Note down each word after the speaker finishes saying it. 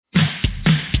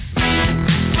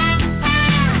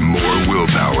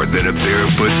been a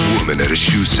barefoot woman at a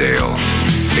shoe sale.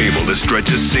 Able to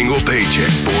stretch a single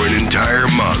paycheck for an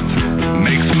entire month.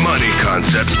 Makes money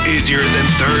concepts easier than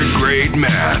third-grade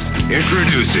math.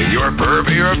 Introducing your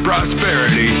purveyor of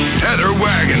prosperity, Heather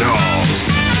Wagenhals.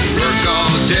 Work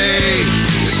all day,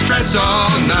 stress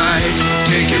all night.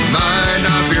 Take your mind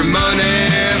off your money,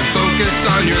 focus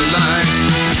on your life.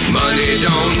 Money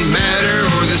don't matter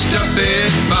or the stuff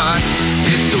it buys.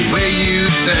 It's the way you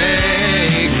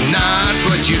think, not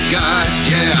what you got,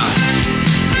 yeah.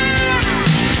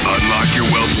 Unlock Your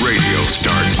Wealth Radio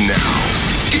starts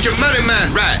now. Get your money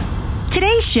mind right.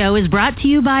 Today's show is brought to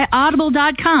you by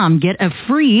Audible.com. Get a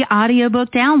free audiobook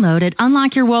download at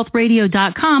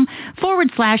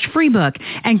unlockyourwealthradio.com/freebook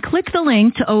and click the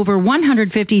link to over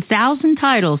 150,000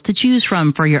 titles to choose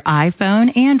from for your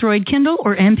iPhone, Android, Kindle,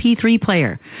 or MP3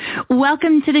 player.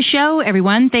 Welcome to the show,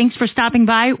 everyone. Thanks for stopping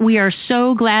by. We are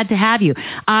so glad to have you.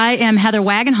 I am Heather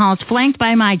Wagenhals, flanked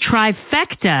by my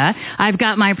trifecta. I've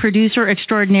got my producer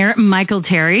extraordinaire, Michael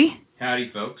Terry. Howdy,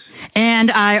 folks. And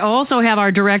I also have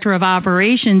our Director of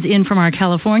Operations in from our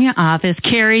California office.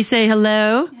 Carrie, say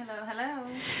hello. Hello.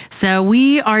 So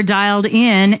we are dialed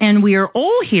in, and we are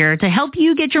all here to help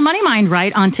you get your money mind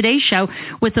right on today's show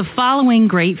with the following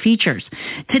great features.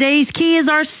 Today's key is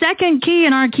our second key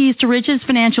in our Keys to Riches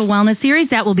financial wellness series.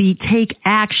 That will be Take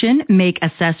Action, Make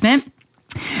Assessment.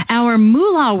 Our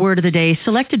moolah word of the day,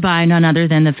 selected by none other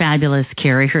than the fabulous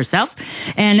Carrie herself,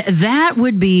 and that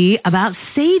would be about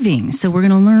saving. So we're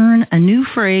going to learn a new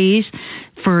phrase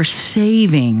for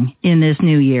saving in this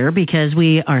new year because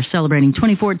we are celebrating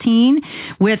 2014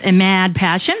 with a mad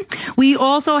passion. We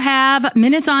also have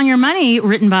Minutes on Your Money,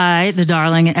 written by the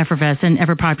darling and effervescent,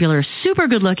 ever-popular, super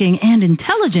good-looking, and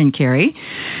intelligent Carrie.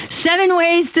 7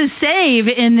 ways to save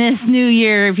in this new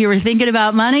year if you were thinking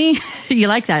about money. You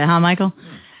like that, huh, Michael?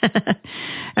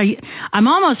 I'm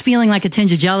almost feeling like a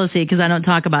tinge of jealousy because I don't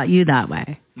talk about you that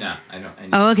way. No, I don't.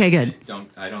 Oh, okay, good.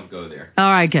 I don't go there.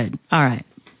 All right, good. All right.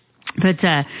 But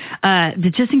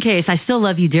just in case, I still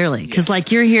love you dearly because, like,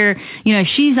 you're here, you know,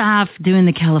 she's off doing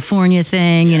the California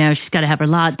thing. You know, she's got to have her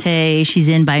latte. She's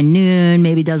in by noon,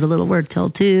 maybe does a little work till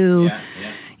 2. Yeah.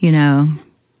 You know,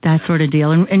 that sort of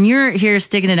deal. And you're here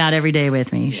sticking it out every day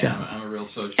with me. Yeah, so. I'm a real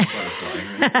social butterfly.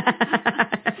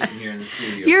 I'm here in the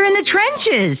studio. You're in the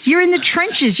trenches. You're in the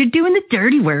trenches. You're doing the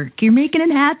dirty work. You're making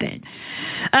it happen.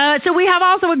 So we have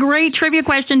also a great trivia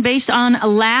question based on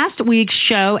last week's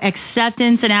show,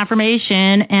 Acceptance and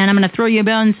Affirmation. And I'm going to throw you a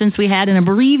bone since we had an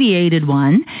abbreviated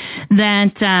one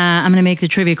that I'm going to make the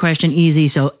trivia question easy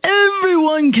so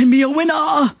everyone can be a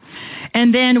winner.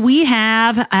 And then we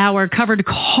have our covered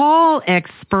call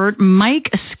expert, Mike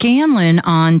Scanlin,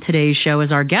 on today's show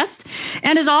as our guest.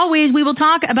 And as always, we will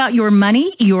talk about your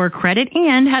money, your credit,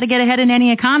 and how to get ahead in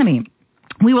any economy.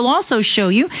 We will also show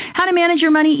you how to manage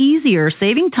your money easier,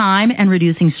 saving time and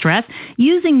reducing stress,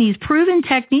 using these proven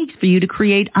techniques for you to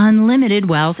create unlimited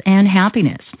wealth and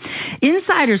happiness.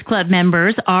 Insiders Club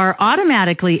members are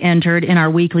automatically entered in our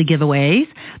weekly giveaways,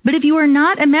 but if you are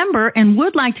not a member and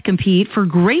would like to compete for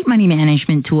great money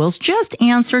management tools, just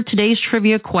answer today's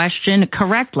trivia question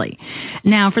correctly.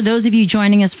 Now, for those of you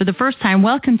joining us for the first time,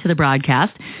 welcome to the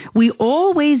broadcast. We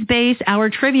always base our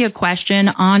trivia question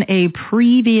on a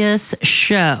previous show.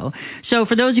 So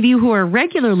for those of you who are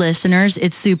regular listeners,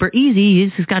 it's super easy.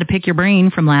 You just got to pick your brain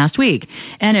from last week.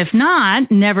 And if not,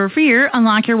 never fear,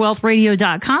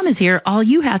 unlockyourwealthradio.com is here. All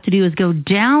you have to do is go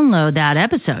download that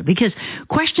episode because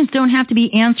questions don't have to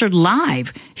be answered live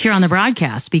here on the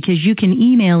broadcast because you can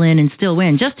email in and still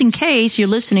win. Just in case you're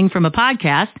listening from a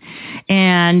podcast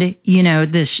and, you know,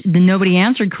 nobody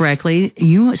answered correctly,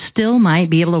 you still might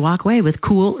be able to walk away with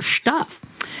cool stuff.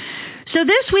 So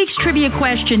this week's trivia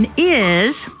question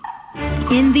is,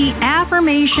 in the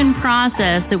affirmation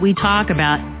process that we talk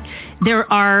about,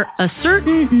 there are a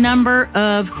certain number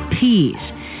of P's,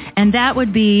 and that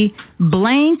would be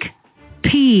blank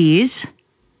P's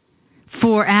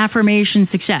for affirmation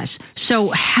success.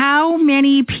 So how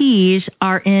many P's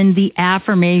are in the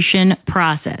affirmation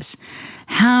process?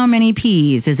 How many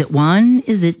P's? Is it 1?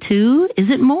 Is it 2? Is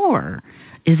it more?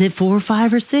 Is it 4,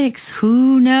 5, or 6?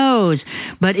 Who knows?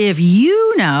 But if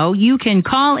you know, you can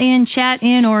call in, chat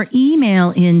in, or email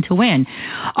in to win.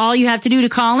 All you have to do to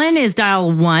call in is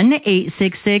dial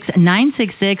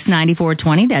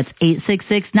 1-866-966-9420. That's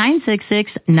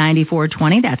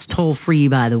 866-966-9420. That's toll free,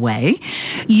 by the way.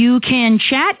 You can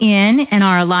chat in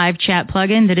our live chat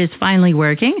plugin that is finally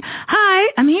working.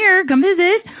 Hi, I'm here. Come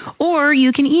visit. Or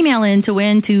you can email in to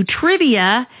win to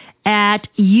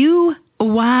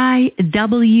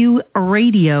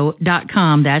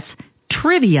trivia@uywradio.com. That's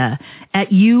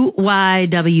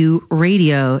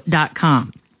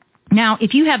trivia@uywradio.com. Now,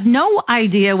 if you have no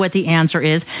idea what the answer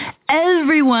is,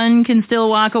 everyone can still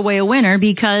walk away a winner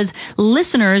because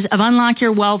listeners of Unlock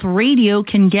Your Wealth Radio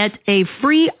can get a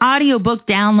free audiobook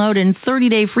download and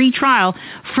 30-day free trial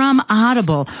from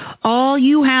Audible. All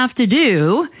you have to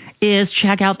do is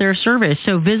check out their service.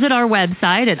 So visit our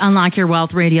website at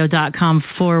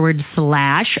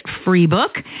unlockyourwealthradio.com/free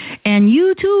book, and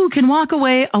you too can walk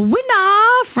away a winner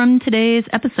from today's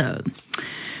episode.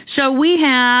 So we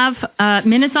have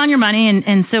minutes on your money,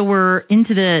 and so we're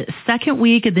into the second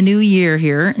week of the new year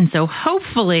here, and so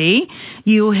hopefully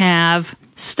you have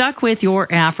stuck with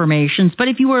your affirmations. But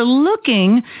if you are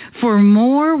looking for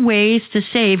more ways to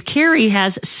save, Carrie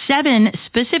has 7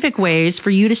 specific ways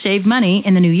for you to save money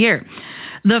in the new year.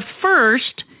 The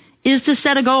first is to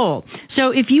set a goal.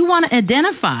 So if you want to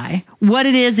identify what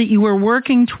it is that you are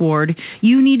working toward,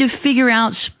 you need to figure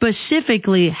out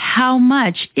specifically how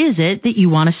much is it that you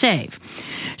want to save.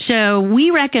 So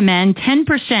we recommend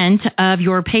 10% of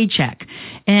your paycheck.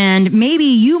 And maybe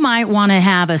you might want to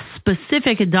have a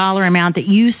specific dollar amount that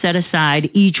you set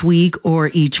aside each week or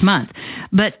each month.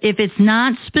 But if it's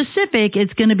not specific,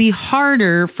 it's going to be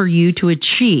harder for you to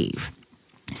achieve.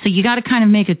 So you got to kind of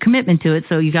make a commitment to it.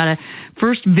 So you got to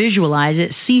first visualize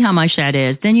it, see how much that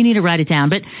is. Then you need to write it down.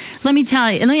 But let me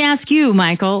tell you, and let me ask you,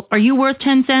 Michael, are you worth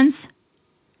 10 cents?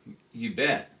 You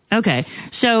bet. Okay.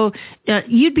 So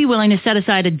you'd be willing to set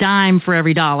aside a dime for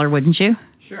every dollar, wouldn't you?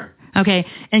 Sure. Okay.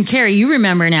 And Carrie, you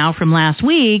remember now from last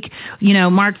week,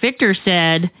 Mark Victor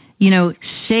said,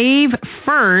 save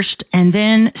first and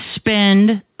then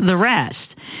spend the rest.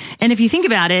 And if you think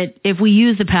about it, if we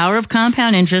use the power of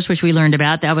compound interest, which we learned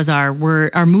about, that was our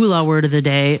moolah word of the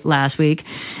day last week.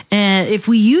 If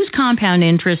we use compound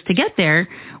interest to get there,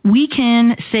 we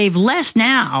can save less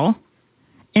now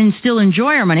and still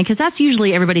enjoy our money, because that's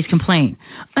usually everybody's complaint.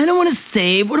 I don't want to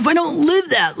save. What if I don't live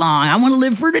that long? I want to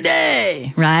live for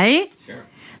today, right? Sure.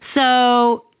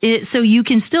 So you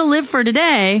can still live for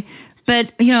today,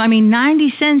 but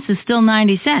 90 cents is still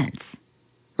 90 cents,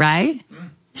 right?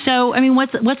 So,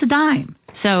 what's a dime?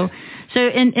 So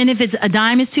if it's a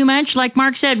dime is too much, like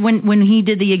Mark said, when he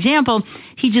did the example,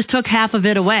 he just took half of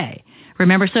it away.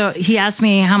 Remember? So he asked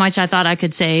me how much I thought I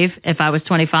could save if I was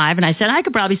 25, and I said I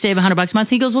could probably save $100 a month.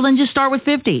 He goes, well, then just start with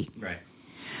 50. Right.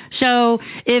 So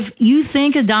if you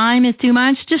think a dime is too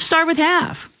much, just start with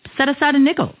half. Set aside a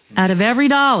nickel out of every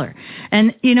dollar.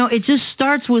 And, it just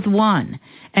starts with one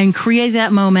and create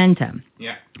that momentum.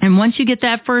 Yeah. And once you get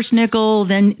that first nickel,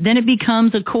 then it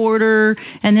becomes a quarter,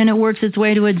 and then it works its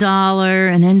way to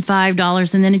 $1, and then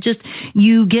 $5, and then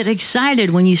you get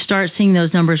excited when you start seeing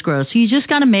those numbers grow. So you just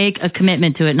got to make a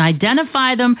commitment to it and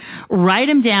identify them, write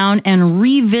them down, and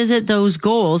revisit those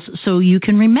goals so you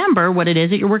can remember what it is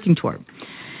that you're working toward.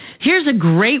 Here's a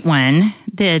great one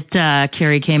that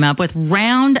Carrie came up with.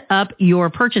 Round up your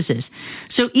purchases.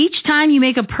 So each time you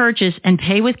make a purchase and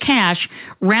pay with cash,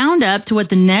 round up to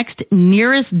what the next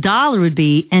nearest dollar would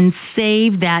be and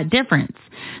save that difference.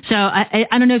 So I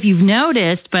don't know if you've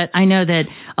noticed, but I know that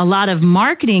a lot of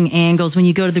marketing angles, when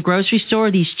you go to the grocery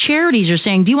store, these charities are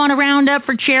saying, do you want to round up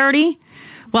for charity?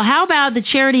 Well, how about the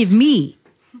charity of me?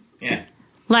 Yeah.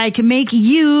 Like make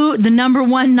you the number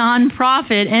one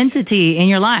nonprofit entity in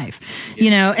your life,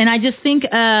 and I just think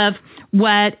of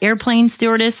what airplane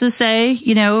stewardesses say,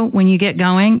 when you get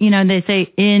going, they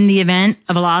say in the event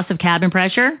of a loss of cabin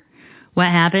pressure, what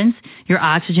happens? Your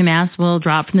oxygen mask will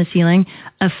drop from the ceiling.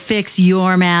 Affix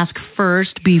your mask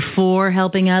first before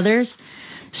helping others.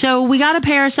 So we got to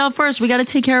pay ourselves first. We got to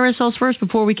take care of ourselves first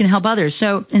before we can help others.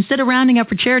 So instead of rounding up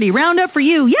for charity, round up for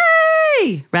you.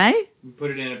 Yay! Right?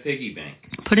 Put it in a piggy bank.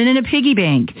 Put it in a piggy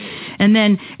bank. And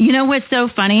then, what's so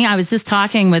funny? I was just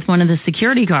talking with one of the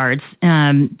security guards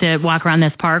that walk around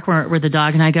this park where the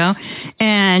dog and I go.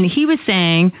 And he was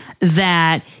saying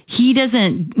that he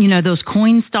doesn't, those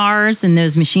coin stars and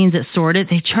those machines that sort it,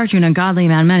 they charge you an ungodly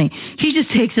amount of money. He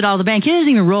just takes it all to the bank. He doesn't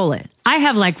even roll it. I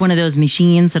have like one of those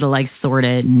machines that'll like sort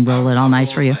it and roll it all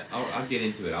nice for you. I'll get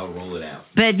into it. I'll roll it out.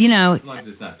 But as long as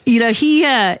it's not he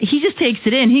just takes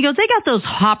it in. He goes, they got those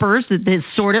hoppers that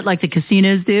sort it like the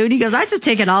casinos do. And he goes, I just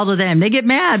take it all to them. They get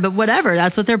mad, but whatever.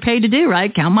 That's what they're paid to do,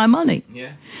 right? Count my money.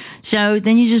 Yeah. So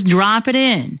then you just drop it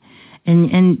in,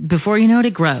 and before you know it,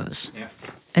 it grows. Yeah.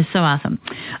 It's so awesome.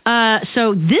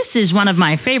 So this is one of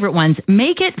my favorite ones.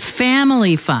 Make it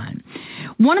family fun.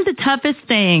 One of the toughest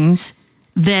things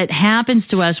that happens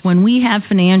to us when we have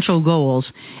financial goals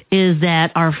is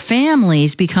that our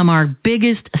families become our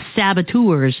biggest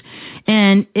saboteurs,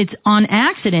 and it's on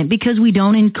accident because we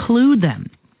don't include them.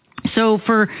 So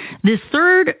for this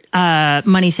third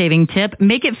money-saving tip,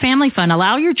 make it family fun.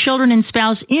 Allow your children and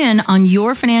spouse in on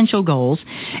your financial goals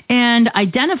and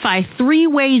identify 3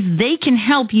 ways they can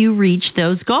help you reach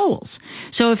those goals.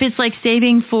 So if it's like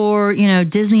saving for,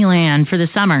 Disneyland for the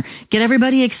summer, get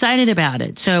everybody excited about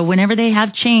it. So whenever they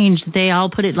have change, they all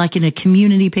put it like in a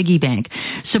community piggy bank.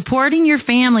 Supporting your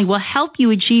family will help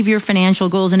you achieve your financial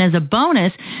goals. And as a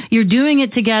bonus, you're doing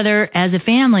it together as a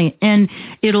family. And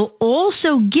it'll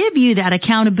also give you that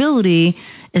accountability,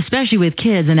 especially with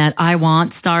kids, and that I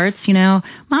want starts,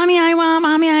 mommy, I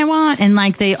want. And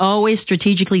like they always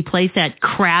strategically place that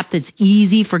crap that's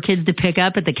easy for kids to pick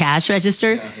up at the cash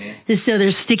register. Okay. Just so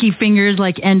their sticky fingers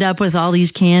like end up with all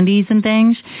these candies and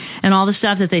things and all the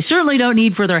stuff that they certainly don't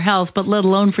need for their health, but let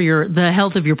alone for the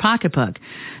health of your pocketbook.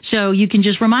 So you can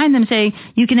just remind them, say,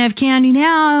 you can have candy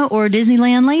now or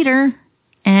Disneyland later.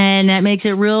 And that makes it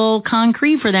real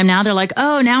concrete for them. Now they're like,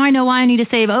 oh, now I know why I need to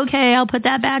save. Okay, I'll put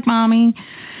that back, Mommy.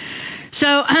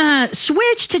 So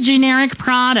switch to generic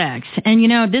products. And,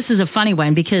 this is a funny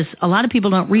one because a lot of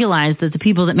people don't realize that the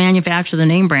people that manufacture the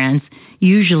name brands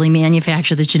usually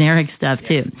manufacture the generic stuff,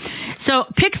 too. So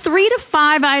pick 3 to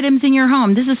 5 items in your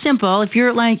home. This is simple. If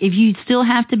you still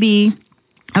have to be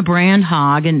a brand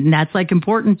hog, and that's like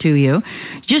important to you,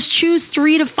 just choose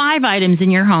 3 to 5 items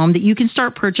in your home that you can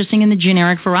start purchasing in the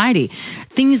generic variety.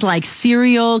 Things like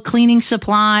cereal, cleaning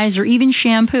supplies, or even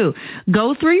shampoo.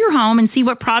 Go through your home and see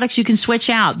what products you can switch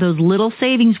out. Those little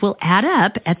savings will add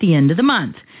up at the end of the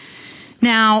month.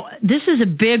 Now, this is a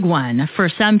big one for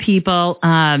some people,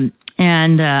 and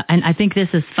I think this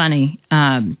is funny,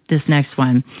 this next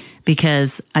one, because,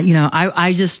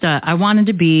 I wanted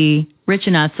to be rich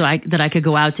enough that I could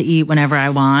go out to eat whenever I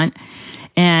want.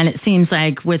 And it seems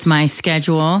like with my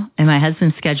schedule and my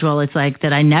husband's schedule, it's like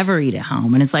that I never eat at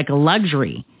home. And it's like a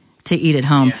luxury to eat at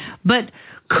home. Yeah. But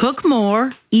cook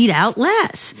more, eat out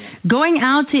less. Yeah. Going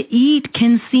out to eat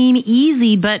can seem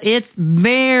easy, but it's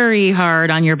very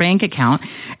hard on your bank account.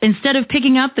 Instead of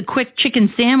picking up the quick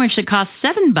chicken sandwich that costs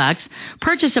 $7,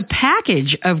 purchase a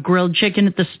package of grilled chicken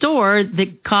at the store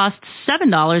that costs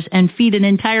 $7 and feed an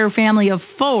entire family of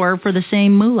 4 for the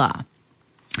same moolah.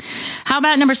 How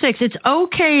about number 6? It's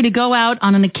okay to go out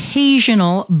on an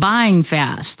occasional buying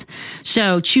fast.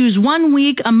 So choose 1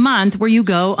 week a month where you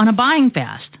go on a buying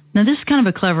fast. Now, this is kind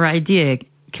of a clever idea,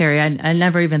 Carrie. I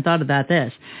never even thought about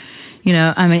this.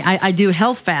 I do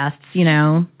health fasts,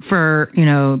 for,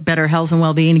 better health and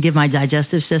well-being, to give my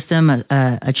digestive system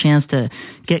a chance to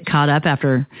get caught up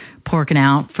after porking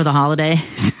out for the holiday.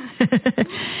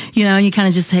 And you kind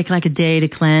of just take like a day to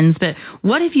cleanse. But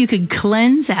what if you could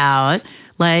cleanse out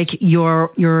like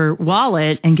your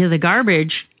wallet and get the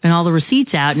garbage and all the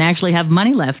receipts out and actually have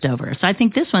money left over? So I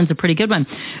think this one's a pretty good one.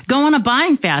 Go on a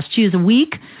buying fast. Choose a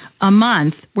week, a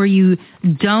month where you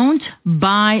don't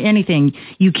buy anything.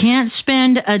 You can't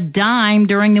spend a dime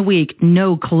during the week.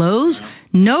 No clothes,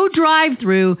 no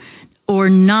drive-through, or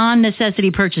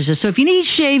non-necessity purchases. So if you need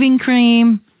shaving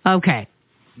cream, okay,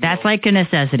 that's like a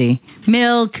necessity.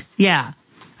 Milk, yeah.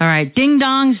 All right,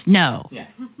 ding-dongs, no. Yeah.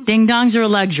 Ding-dongs are a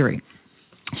luxury.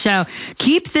 So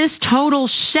keep this total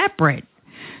separate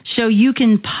so you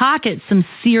can pocket some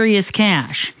serious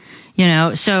cash.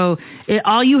 So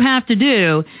all you have to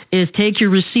do is take your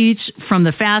receipts from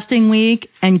the fasting week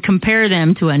and compare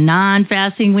them to a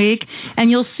non-fasting week,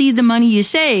 and you'll see the money you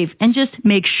save. And just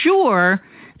make sure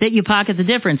that you pocket the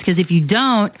difference, because if you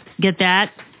don't get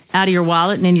that out of your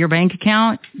wallet and into your bank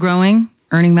account, growing,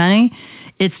 earning money,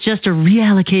 it's just a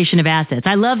reallocation of assets.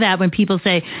 I love that when people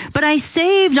say, but I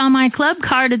saved on my club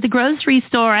card at the grocery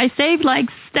store. I saved like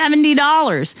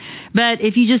 $70. But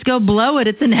if you just go blow it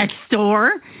at the next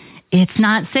store, it's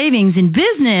not savings. In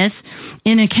business,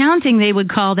 in accounting, they would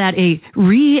call that a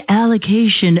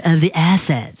reallocation of the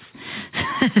assets.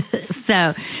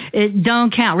 So it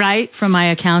don't count, right? From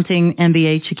my accounting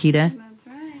MBA, Chiquita. That's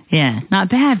right. Yeah, not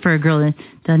bad for a girl that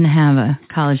doesn't have a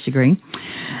college degree.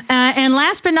 And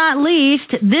last but not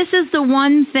least, this is the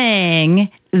one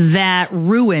thing that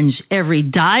ruins every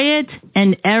diet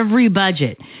and every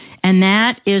budget. And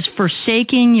that is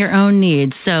forsaking your own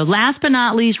needs. So last but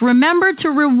not least, remember to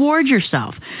reward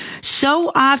yourself.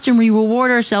 So often we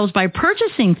reward ourselves by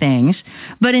purchasing things,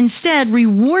 but instead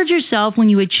reward yourself when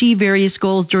you achieve various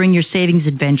goals during your savings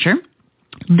adventure.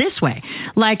 This way,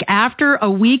 like after a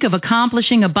week of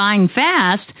accomplishing a buying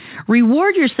fast,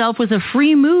 reward yourself with a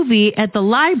free movie at the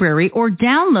library or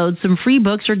download some free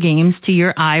books or games to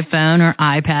your iPhone or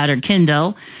iPad or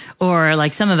Kindle, or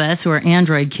like some of us who are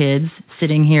Android kids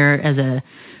sitting here as a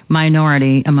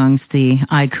minority amongst the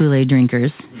Kool-Aid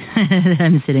drinkers that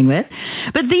I'm sitting with.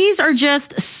 But these are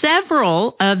just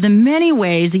several of the many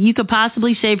ways that you could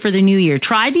possibly save for the new year.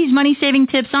 Try these money-saving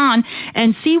tips on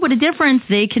and see what a difference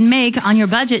they can make on your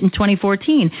budget in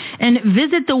 2014. And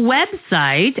visit the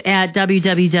website at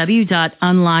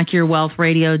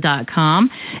www.unlockyourwealthradio.com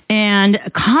and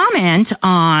comment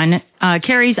on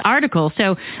Carrie's article.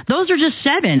 So those are just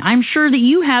 7. I'm sure that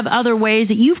you have other ways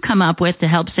that you've come up with to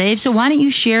help save. So why don't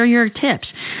you share your tips?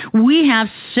 We have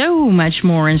so much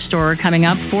more in store coming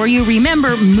up for you.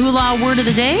 Remember, Moolah Word of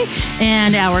the Day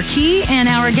and our key and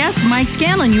our guest, Mike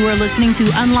Scanlin. You are listening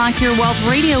to Unlock Your Wealth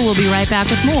Radio. We'll be right back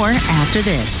with more after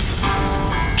this.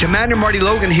 Commander Marty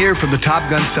Logan here from the Top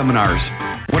Gun Seminars.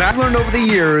 What I've learned over the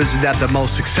years is that the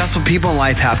most successful people in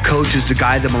life have coaches to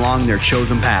guide them along their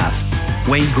chosen path.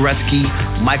 Wayne Gretzky,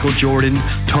 Michael Jordan,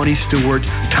 Tony Stewart,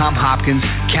 Tom Hopkins,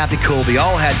 Kathy Colby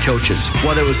all had coaches.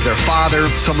 Whether it was their father,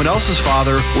 someone else's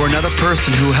father, or another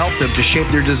person who helped them to shape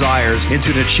their desires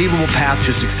into an achievable path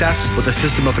to success with a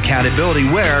system of accountability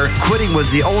where quitting was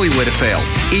the only way to fail.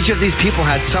 Each of these people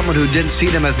had someone who didn't see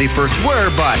them as they first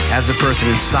were, but as the person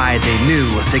inside they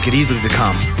knew they could easily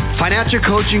become. Financial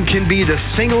coaching can be the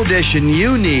single addition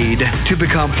you need to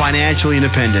become financially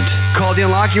independent. Call the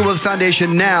Unlock Your Wealth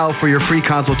Foundation now for your free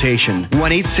consultation.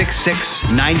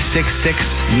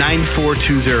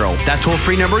 1-866-966-9420. That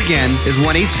toll-free number again is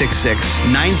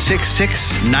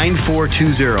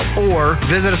 1-866-966-9420. Or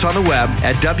visit us on the web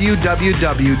at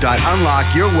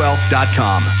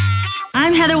www.unlockyourwealth.com.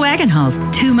 I'm Heather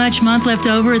Wagenhals. Too much month left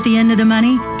over at the end of the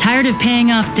money? Tired of paying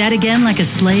off debt again like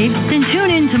a slave? Then tune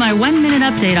in to my 1-minute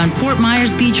update on Fort Myers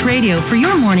Beach Radio for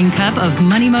your morning cup of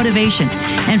money motivation.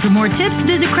 And for more tips,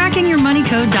 visit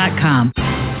crackingyourmoneycode.com.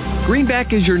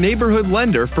 Greenback is your neighborhood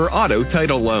lender for auto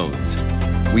title loans.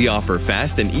 We offer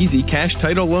fast and easy cash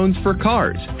title loans for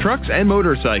cars, trucks, and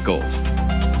motorcycles.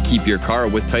 Keep your car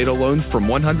with title loans from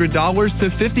 $100 to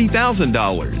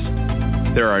 $50,000.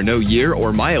 There are no year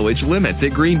or mileage limits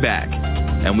at Greenback,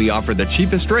 and we offer the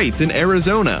cheapest rates in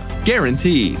Arizona,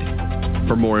 guaranteed.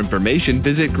 For more information,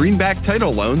 visit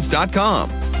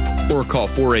greenbacktitleloans.com or call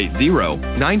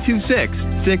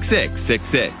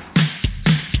 480-926-6666.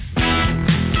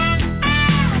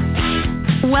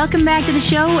 Welcome back to the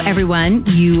show, everyone.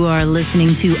 You are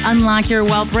listening to Unlock Your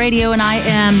Wealth Radio, and I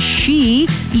am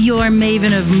your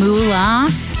maven of moolah,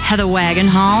 Heather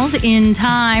Wagenhals, in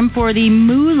time for the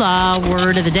Moolah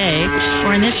Word of the Day,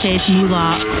 or in this case,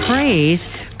 Moolah Phrase,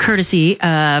 courtesy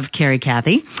of Carrie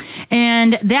Cathy.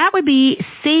 And that would be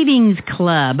Savings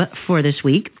Club for this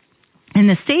week. And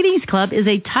the Savings Club is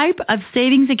a type of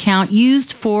savings account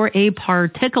used for a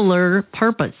particular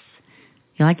purpose.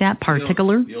 You like that?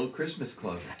 Particular? The old Christmas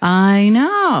club. I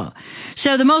know.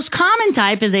 So the most common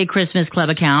type is a Christmas club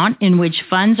account in which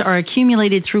funds are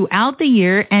accumulated throughout the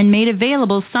year and made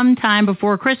available sometime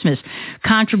before Christmas.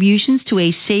 Contributions to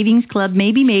a savings club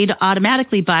may be made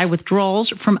automatically by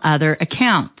withdrawals from other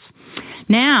accounts.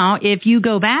 Now, if you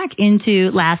go back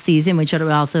into last season, which would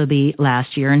also be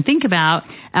last year, and think about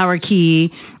our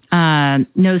key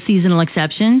no seasonal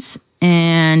exceptions,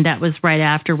 and that was right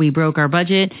after we broke our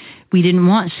budget. We didn't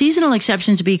want seasonal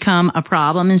exceptions to become a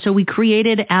problem, and so we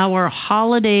created our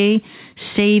holiday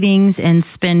savings and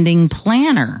spending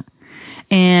planner.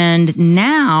 And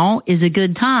now is a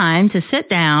good time to sit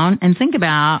down and think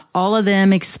about all of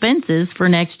them expenses for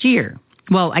next year.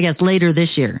 Well, I guess later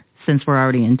this year, since we're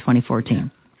already in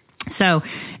 2014. So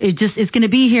it's going to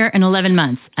be here in 11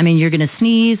 months. I mean, you're going to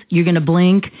sneeze, you're going to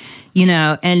blink,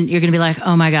 and you're going to be like,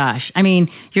 oh my gosh. I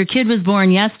mean, your kid was born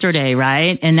yesterday,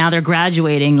 right? And now they're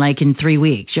graduating like in 3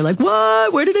 weeks. You're like,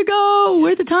 what? Where did it go?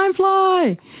 Where did the time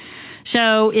fly?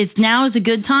 So now is a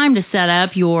good time to set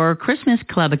up your Christmas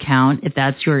club account if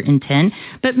that's your intent.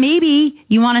 But maybe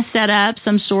you want to set up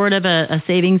some sort of a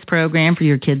savings program for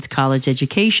your kids' college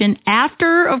education.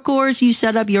 After, of course, you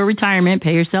set up your retirement,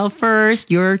 pay yourself first,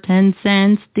 your 10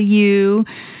 cents to you,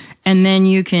 and then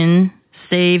you can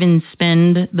save and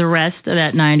spend the rest of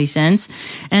that 90 cents.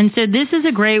 And so this is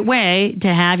a great way to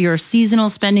have your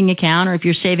seasonal spending account, or if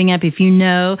you're saving up, if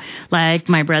like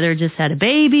my brother just had a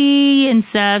baby and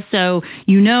stuff, so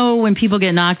when people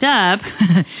get knocked up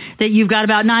that you've got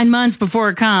about 9 months before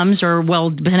it comes, or well,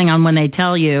 depending on when they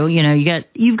tell you,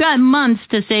 you've got months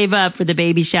to save up for the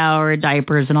baby shower,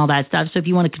 diapers, and all that stuff. So if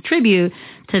you want to contribute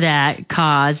to that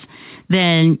cause,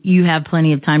 then you have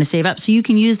plenty of time to save up. So you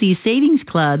can use these savings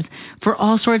clubs for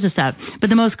all sorts of stuff. But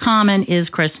the most common is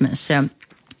Christmas. So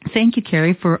thank you,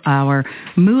 Carrie, for our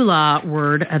Moolah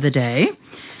Word of the Day.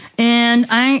 And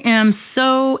I am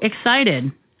so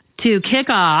excited to kick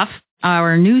off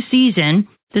our new season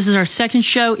This is our second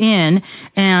show in,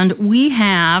 and we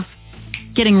have,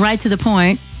 getting right to the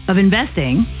point of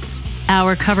investing,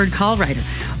 our covered call writer.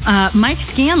 Mike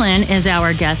Scanlin is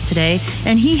our guest today,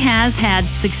 and he has had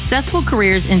successful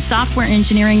careers in software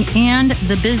engineering and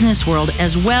the business world,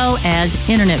 as well as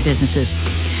internet businesses.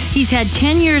 He's had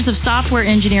 10 years of software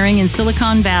engineering in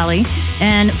Silicon Valley,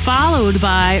 and followed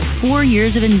by 4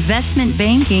 years of investment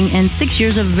banking and 6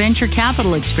 years of venture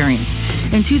capital experience.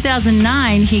 In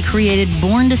 2009, he created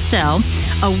Born to Sell,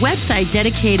 a website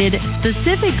dedicated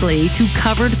specifically to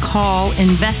covered call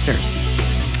investors.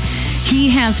 He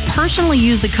has personally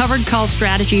used the covered call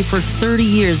strategy for 30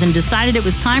 years and decided it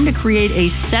was time to create a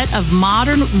set of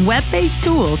modern web-based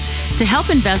tools to help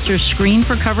investors screen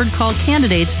for covered call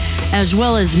candidates, as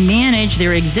well as manage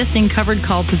their existing covered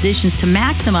call positions to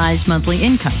maximize monthly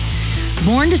income.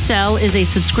 Born to Sell is a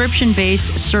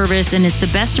subscription-based service, and it's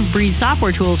the best-of-breed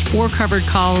software tools for covered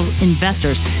call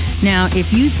investors. Now,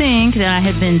 if you think that I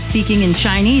have been speaking in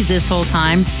Chinese this whole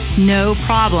time, no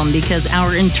problem, because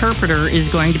our interpreter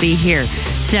is going to be here.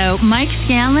 So, Mike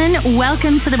Scanlin,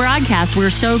 welcome to the broadcast.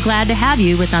 We're so glad to have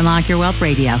you with Unlock Your Wealth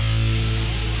Radio.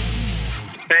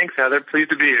 Thanks, Heather. Pleased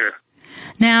to be here.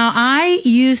 Now, I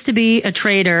used to be a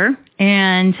trader,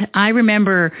 and I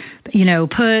remember,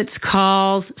 puts,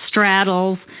 calls,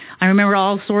 straddles. I remember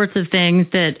all sorts of things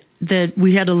that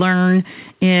we had to learn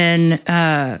in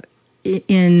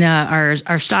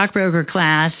our stockbroker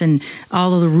class, and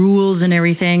all of the rules and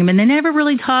everything. But they never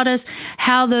really taught us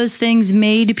how those things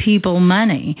made people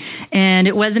money. And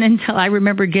it wasn't until I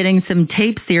remember getting some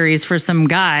tape series for some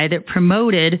guy that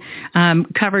promoted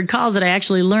covered calls that I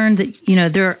actually learned that,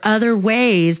 there are other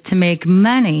ways to make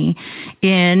money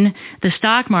in the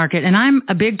stock market. And I'm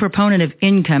a big proponent of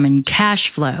income and cash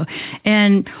flow.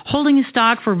 And holding a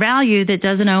stock for value that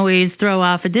doesn't always throw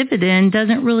off a dividend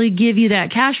doesn't really give you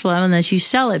that cash flow unless you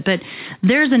sell it. But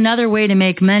there's another way to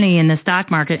make money in the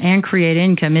stock market and create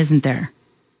income, isn't there?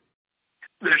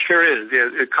 There sure is.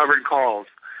 Yeah, covered calls.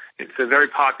 It's a very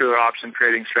popular option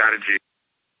trading strategy.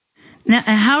 Now,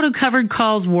 how do covered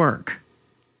calls work?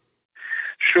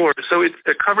 Sure. So it's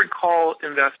a covered call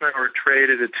investment or trade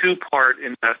is a two-part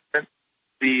investment.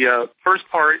 The first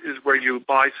part is where you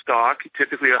buy stock,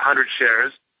 typically 100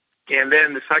 shares, and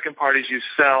then the second part is you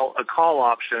sell a call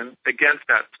option against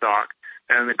that stock.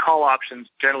 And the call options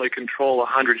generally control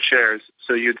 100 shares,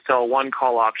 so you'd sell one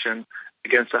call option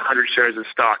against 100 shares of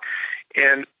stock.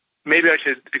 And maybe I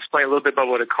should explain a little bit about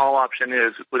what a call option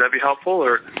is. Would that be helpful?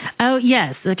 Or? Oh,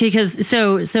 yes. Okay, because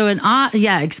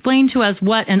explain to us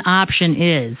what an option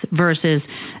is versus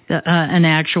an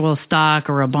actual stock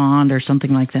or a bond or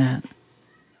something like that.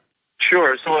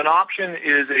 Sure. So an option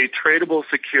is a tradable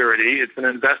security. It's an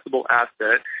investable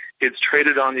asset. It's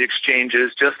traded on the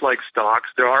exchanges just like stocks.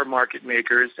 There are market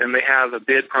makers, and they have a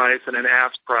bid price and an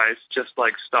ask price just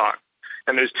like stock.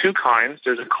 And there's two kinds.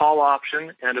 There's a call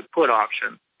option and a put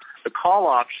option. The call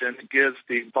option gives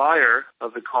the buyer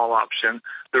of the call option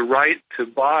the right to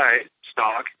buy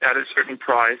stock at a certain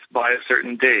price by a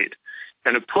certain date.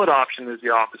 And a put option is the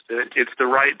opposite. It's the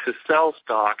right to sell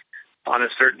stock on a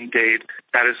certain date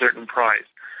at a certain price.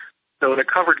 So in a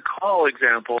covered call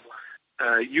example,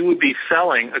 you would be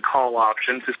selling a call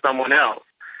option to someone else.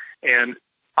 And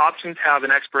options have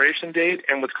an expiration date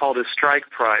and what's called a strike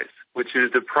price, which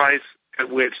is the price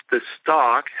at which the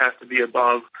stock has to be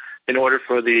above in order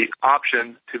for the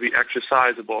option to be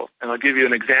exercisable. And I'll give you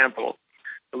an example.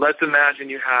 Let's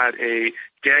imagine you had a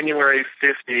January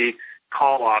 50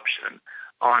 call option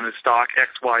on a stock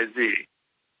XYZ.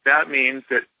 That means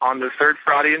that on the third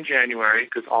Friday in January,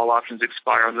 because all options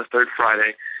expire on the third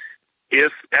Friday,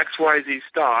 if XYZ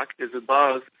stock is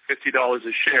above $50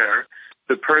 a share,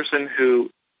 the person who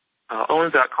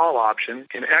owns that call option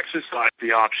can exercise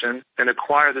the option and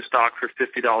acquire the stock for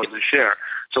 $50 a share.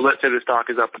 So let's say the stock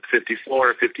is up at 54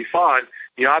 or 55,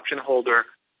 the option holder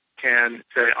can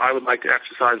say, I would like to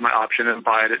exercise my option and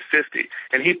buy it at 50.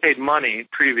 And he paid money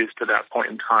previous to that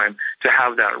point in time to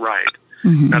have that right.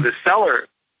 Mm-hmm. Now the seller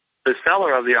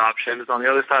of the option is on the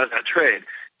other side of that trade.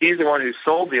 He's the one who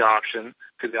sold the option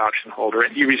to the option holder,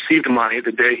 and he received money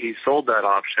the day he sold that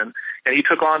option, and he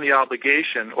took on the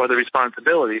obligation or the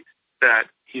responsibility that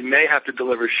he may have to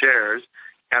deliver shares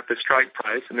at the strike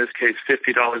price, in this case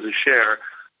 $50 a share,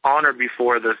 on or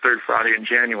before the third Friday in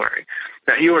January.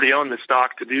 Now, he already owned the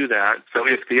stock to do that, so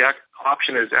if the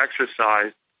option is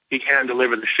exercised, he can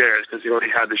deliver the shares because he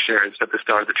already had the shares at the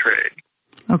start of the trade.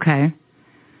 Okay.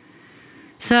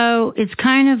 So it's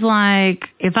kind of like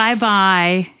if I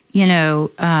buy,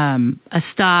 a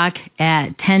stock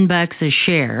at $10 a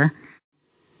share,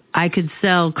 I could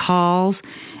sell calls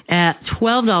at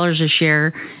 $12 a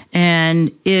share.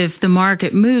 And if the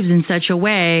market moves in such a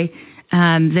way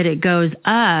that it goes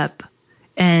up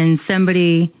and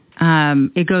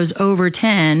it goes over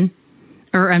 10,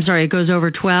 it goes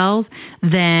over 12,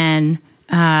 then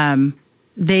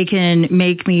they can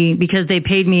make me, because they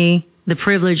paid me the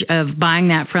privilege of buying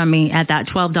that from me at that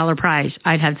 $12 price,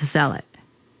 I'd have to sell it.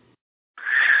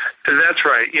 That's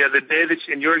right. Yeah, the day that,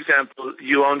 in your example,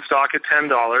 you own stock at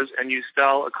 $10 and you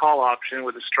sell a call option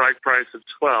with a strike price of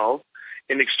 $12,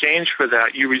 in exchange for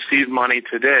that, you receive money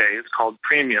today. It's called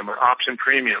premium or option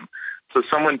premium. So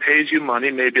someone pays you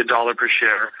money, maybe $1 per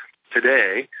share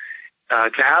today,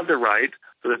 to have the right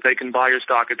so that they can buy your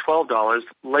stock at $12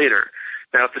 later.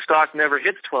 Now, if the stock never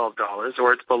hits $12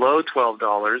 or it's below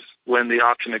 $12 when the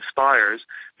option expires,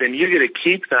 then you get to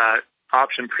keep that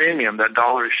option premium, that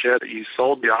 $1 a share that you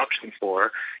sold the option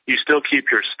for. You still keep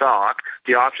your stock.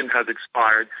 The option has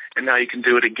expired, and now you can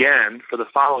do it again for the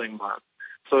following month.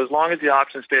 So as long as the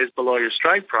option stays below your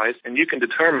strike price, and you can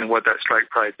determine what that strike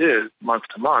price is month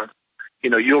to month,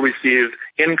 you'll receive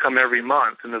income every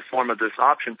month in the form of this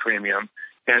option premium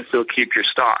and still keep your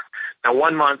stock. Now,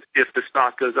 1 month, if the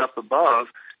stock goes up above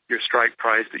your strike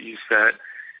price that you set,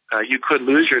 you could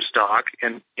lose your stock,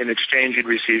 and in exchange you'd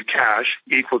receive cash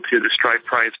equal to the strike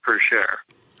price per share.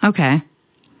 Okay.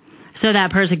 So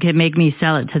that person could make me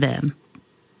sell it to them.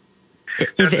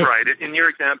 That's right. In your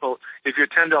example, if your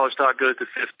 $10 stock goes to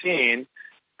 15,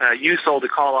 you sold a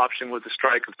call option with a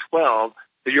strike of 12,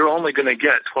 but you're only going to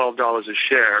get $12 a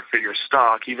share for your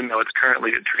stock, even though it's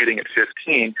currently trading at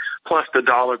 15, plus the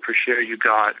 $1 per share you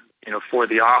got, for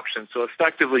the option. So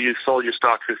effectively, you sold your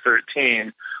stock for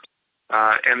 13,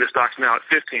 and the stock's now at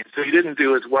 15. So you didn't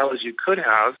do as well as you could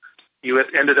have. You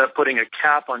ended up putting a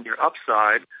cap on your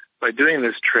upside by doing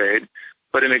this trade,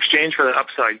 but in exchange for the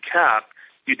upside cap,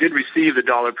 you did receive the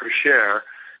 $1 per share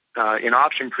in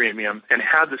option premium, and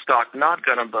had the stock not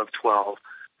gone above 12,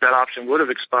 that option would have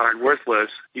expired worthless.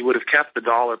 You would have kept the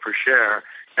 $1 per share,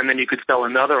 and then you could sell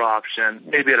another option,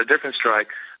 maybe at a different strike,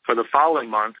 for the following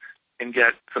month and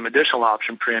get some additional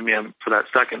option premium for that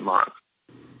second month.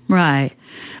 Right.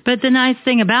 But the nice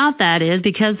thing about that is,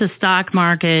 because the stock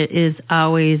market is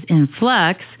always in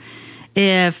flux,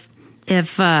 if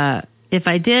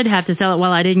I did have to sell it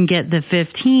while I didn't get the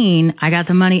 15, I got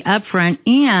the money up front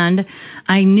and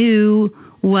I knew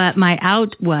what my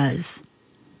out was.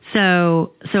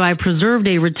 So I preserved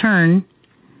a return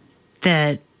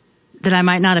that I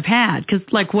might not have had. Because,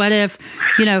 what if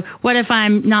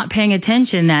I'm not paying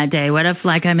attention that day? What if,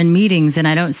 I'm in meetings and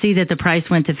I don't see that the price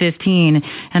went to 15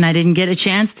 and I didn't get a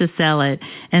chance to sell it?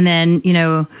 And then,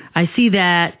 I see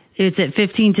that it's at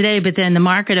 15 today, but then the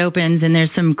market opens and there's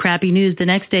some crappy news the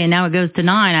next day and now it goes to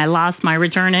 9. I lost my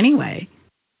return anyway.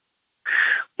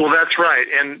 Well, that's right.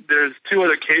 And there's two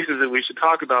other cases that we should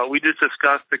talk about. We just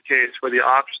discussed the case where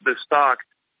the stock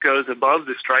goes above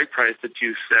the strike price that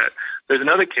you set. There's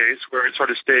another case where it sort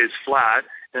of stays flat,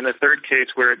 and a third case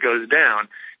where it goes down.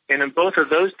 And in both of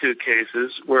those two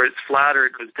cases, where it's flat or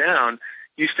it goes down,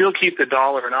 you still keep the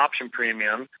 $1 in option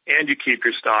premium, and you keep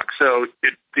your stock. So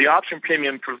the option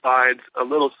premium provides a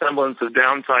little semblance of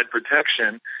downside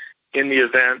protection in the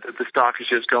event that the stock is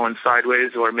just going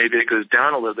sideways, or maybe it goes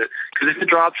down a little bit. Because if it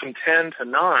drops from 10 to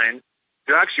 9,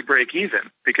 you actually break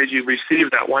even because you receive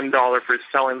that $1 for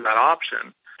selling that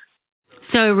option.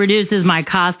 So it reduces my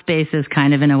cost basis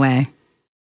kind of in a way.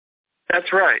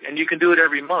 That's right. And you can do it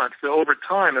every month. So over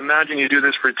time, imagine you do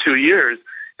this for 2 years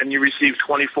and you receive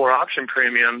 24 option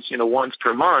premiums, once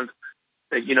per month.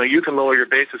 You can lower your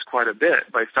basis quite a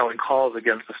bit by selling calls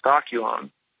against the stock you own.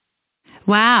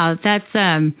 Wow. That's,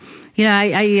 I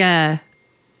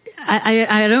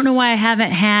don't know why I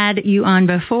haven't had you on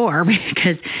before,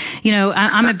 because,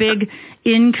 I'm a big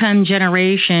income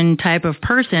generation type of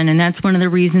person, and that's one of the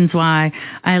reasons why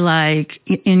I like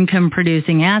income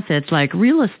producing assets like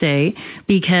real estate,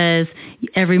 because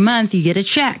every month you get a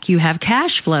check, you have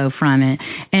cash flow from it.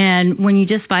 And when you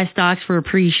just buy stocks for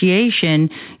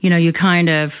appreciation, you kind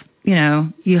of,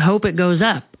 you hope it goes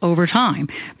up over time.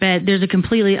 But there's a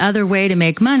completely other way to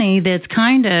make money that's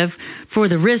kind of, for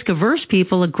the risk-averse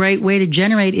people, a great way to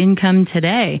generate income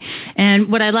today. And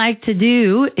what I'd like to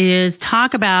do is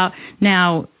talk about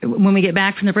now, when we get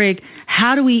back from the break,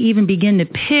 how do we even begin to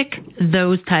pick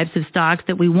those types of stocks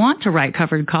that we want to write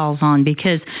covered calls on?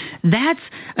 Because that's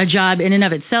a job in and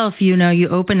of itself. You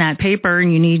open that paper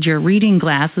and you need your reading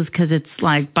glasses because it's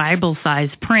like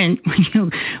Bible-sized print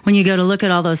when you go to look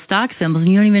at all those stock symbols,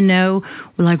 and you don't even know,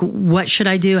 what should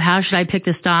I do? How should I pick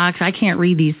the stocks? I can't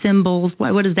read these symbols.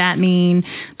 What does that mean?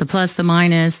 The plus, the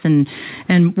minus, and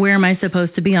where am I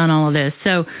supposed to be on all of this?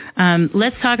 So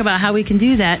let's talk about how we can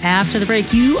do that after the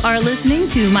break. You You are listening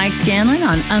to Mike Scanlin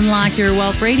on Unlock Your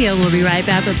Wealth Radio. We'll be right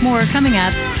back with more coming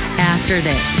up after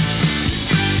this.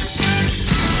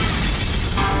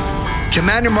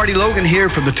 Commander Marty Logan here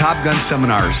from the Top Gun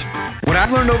Seminars. What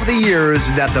I've learned over the years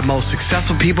is that the most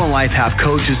successful people in life have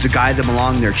coaches to guide them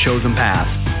along their chosen path.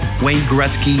 Wayne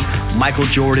Gretzky, Michael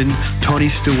Jordan, Tony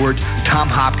Stewart,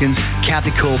 Tom Hopkins, Kathy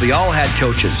Colby all had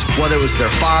coaches. Whether it was their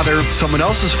father, someone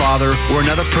else's father, or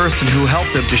another person who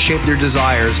helped them to shape their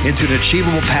desires into an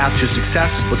achievable path to success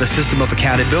with a system of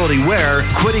accountability where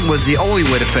quitting was the only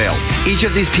way to fail. Each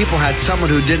of these people had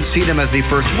someone who didn't see them as they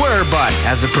first were, but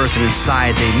as the person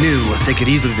inside they knew they could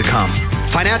easily become.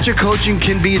 Financial coaching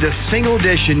can be the single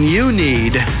addition you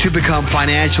need to become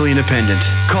financially independent.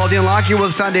 Call the Unlock Your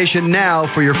Wealth Foundation now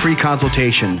for your free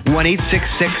consultation.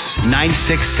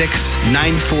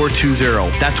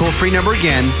 1-866-966-9420. That toll-free number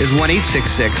again is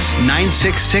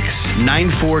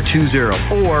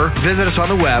 1-866-966-9420. Or visit us on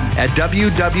the web at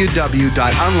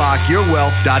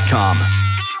www.unlockyourwealth.com.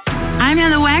 I'm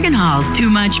Heather Wagenhals. Too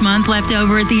much month left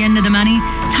over at the end of the money?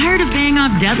 Tired of paying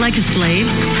off debt like a slave?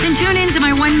 Then tune in to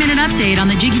my 1-minute update on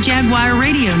the Jiggy Jaguar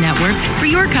Radio Network for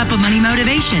your cup of money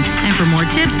motivation. And for more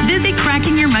tips, visit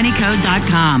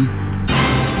crackingyourmoneycode.com.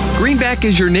 Greenback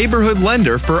is your neighborhood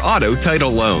lender for auto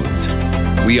title loans.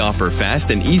 We offer fast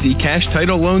and easy cash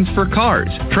title loans for cars,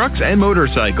 trucks, and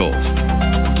motorcycles.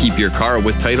 Keep your car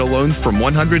with title loans from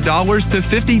 $100 to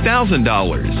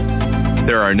 $50,000.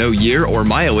 There are no year or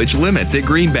mileage limits at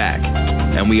Greenback,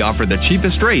 and we offer the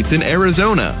cheapest rates in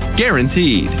Arizona,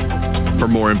 guaranteed. For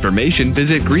more information,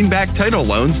 visit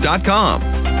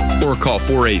greenbacktitleloans.com or call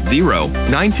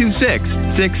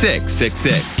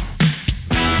 480-926-6666.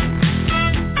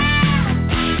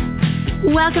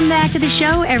 Welcome back to the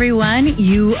show, everyone.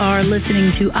 You are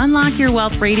listening to Unlock Your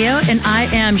Wealth Radio, and I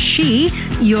am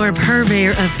your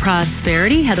purveyor of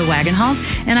prosperity, Heather Wagenhals,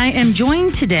 and I am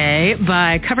joined today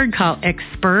by covered call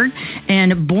expert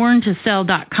and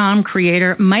BornToSell.com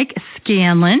creator Mike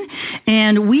Scanlin,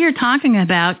 and we are talking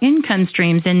about income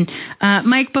streams. And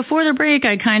Mike, before the break,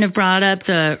 I kind of brought up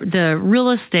the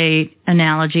real estate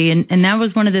analogy, and that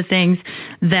was one of the things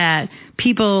that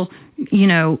people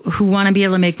who want to be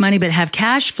able to make money but have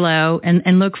cash flow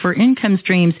and look for income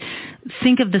streams,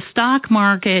 think of the stock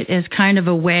market as kind of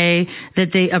a way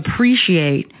that they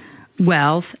appreciate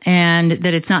wealth, and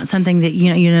that it's not something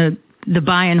that, the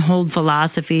buy and hold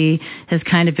philosophy has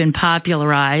kind of been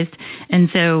popularized. And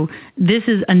so this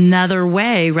is another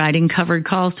way, writing covered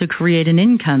calls, to create an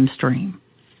income stream.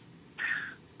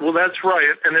 Well, that's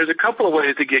right. And there's a couple of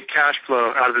ways to get cash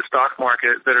flow out of the stock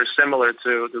market that are similar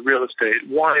to the real estate.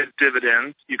 One is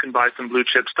dividends. You can buy some blue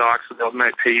chip stocks that they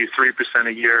might pay you 3%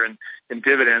 a year in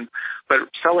dividends. But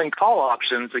selling call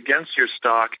options against your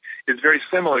stock is very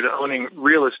similar to owning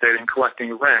real estate and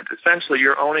collecting rent. Essentially,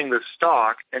 you're owning the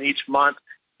stock, and each month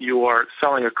you are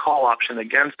selling a call option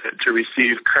against it to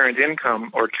receive current income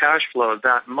or cash flow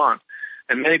that month.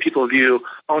 And many people view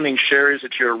owning shares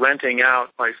that you're renting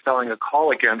out by selling a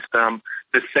call against them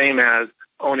the same as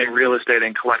owning real estate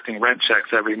and collecting rent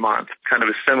checks every month, kind of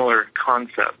a similar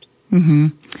concept. Mm-hmm.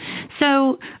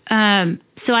 So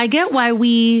I get why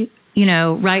we,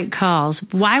 write calls.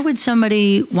 Why would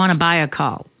somebody want to buy a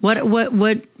call?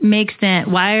 What makes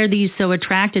them, why are these so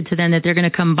attracted to them that they're going to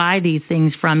come buy these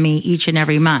things from me each and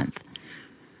every month?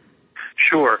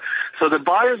 Sure. So the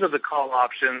buyers of the call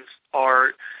options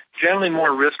are generally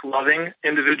more risk-loving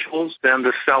individuals than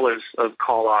the sellers of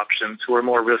call options, who are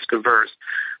more risk-averse.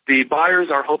 The buyers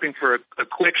are hoping for a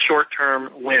quick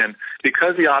short-term win.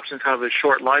 Because the options have a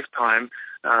short lifetime,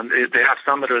 they have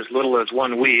some that are as little as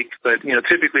 1 week, but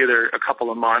typically they're a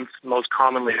couple of months. Most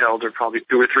commonly held are probably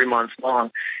 2 or 3 months long.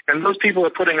 And those people are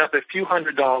putting up a few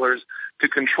 $100s to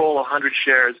control 100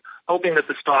 shares, hoping that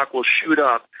the stock will shoot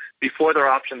up before their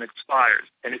option expires.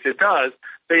 And if it does,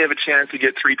 they have a chance to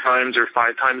get 3 times or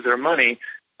 5 times their money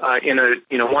in a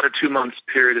 1 or 2 months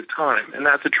period of time. And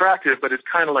that's attractive, but it's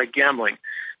kind of like gambling.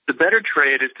 The better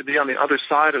trade is to be on the other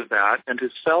side of that and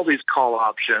to sell these call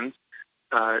options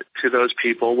to those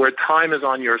people where time is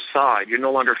on your side. You're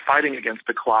no longer fighting against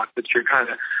the clock, but you're kind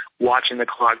of watching the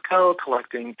clock go,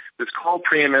 collecting this call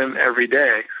premium every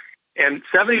day. And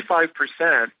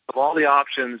 75% of all the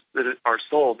options that are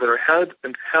sold that are held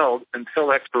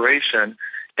until expiration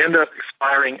end up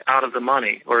expiring out of the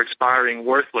money or expiring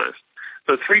worthless.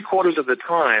 So 3/4 of the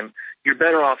time, you're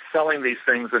better off selling these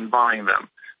things than buying them.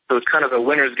 So it's kind of a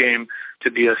winner's game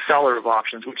to be a seller of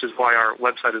options, which is why our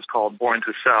website is called Born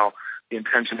to Sell. The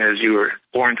intention is you were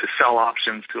born to sell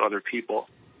options to other people.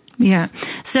 Yeah.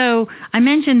 So I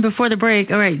mentioned before the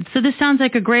break, all right, so this sounds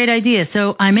like a great idea.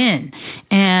 So I'm in.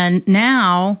 And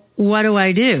now what do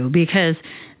I do? Because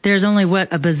there's only,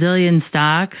 a bazillion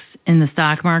stocks in the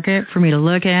stock market for me to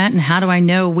look at, and how do I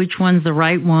know which one's the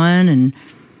right one, and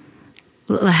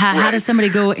how does somebody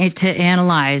go to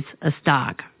analyze a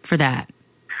stock for that?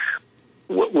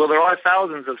 Well, there are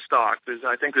thousands of stocks.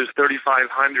 I think there's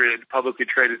 3,500 publicly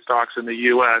traded stocks in the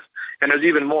U.S., and there's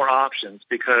even more options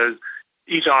because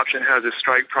each option has a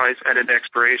strike price and an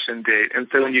expiration date. And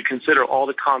so when you consider all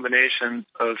the combinations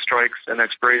of strikes and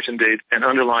expiration dates and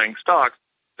underlying stocks,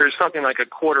 there's something like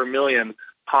 250,000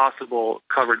 possible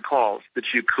covered calls that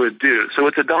you could do. So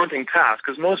it's a daunting task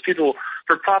because most people,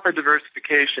 for proper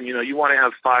diversification, you want to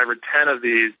have 5 or 10 of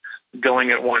these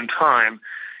going at one time.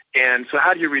 And so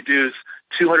how do you reduce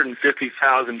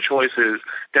 250,000 choices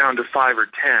down to 5 or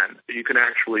 10 that you can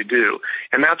actually do?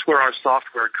 And that's where our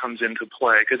software comes into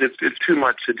play because it's too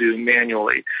much to do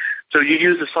manually. So you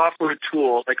use a software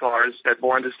tool like ours at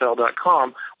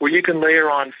borntosell.com where you can layer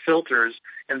on filters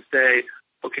and say,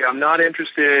 okay, I'm not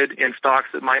interested in stocks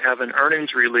that might have an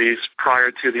earnings release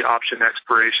prior to the option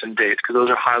expiration date because those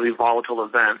are highly volatile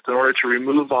events. In order to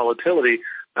remove volatility,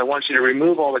 I want you to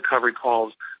remove all the covered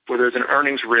calls where there's an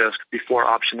earnings risk before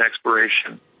option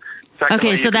expiration.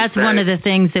 Secondly, okay, so that's one of the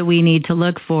things that we need to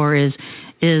look for is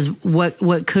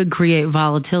what could create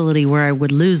volatility where I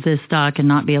would lose this stock and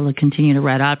not be able to continue to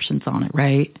write options on it,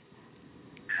 right?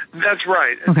 That's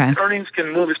right. Okay. Earnings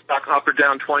can move a stock up or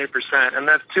down 20%, and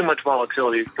that's too much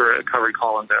volatility for a covered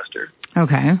call investor.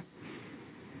 Okay.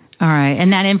 All right.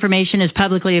 And that information is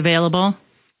publicly available?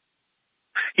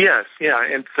 Yes, yeah.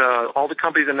 It's all the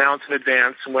companies announce in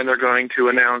advance when they're going to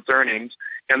announce earnings,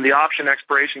 and the option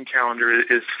expiration calendar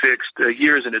is fixed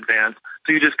years in advance.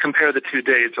 So you just compare the two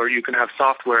dates, or you can have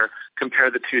software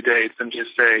compare the two dates and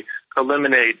just say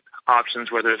eliminate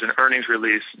options where there's an earnings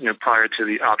release prior to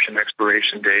the option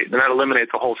expiration date. And that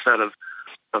eliminates a whole set of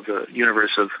the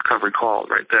universe of covered calls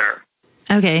right there.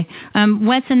 Okay.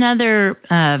 What's another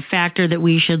factor that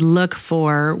we should look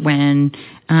for when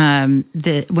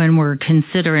we're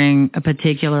considering a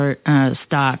particular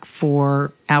stock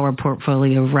for our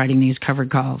portfolio of writing these covered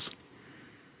calls?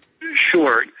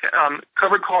 Sure.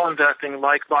 Covered call investing,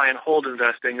 like buy and hold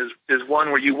investing, is one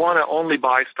where you want to only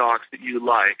buy stocks that you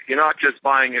like. You're not just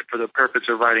buying it for the purpose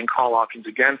of writing call options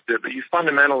against it, but you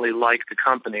fundamentally like the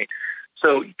company.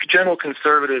 So general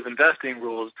conservative investing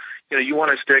rules, you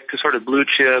want to stick to sort of blue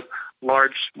chip,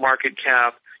 large market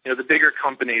cap, the bigger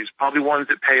companies, probably ones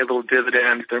that pay a little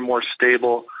dividend, they're more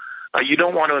stable. You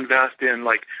don't want to invest in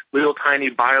like little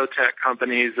tiny biotech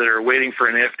companies that are waiting for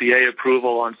an FDA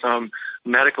approval on some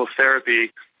medical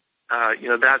therapy.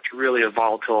 That's really a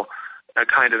volatile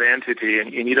kind of entity,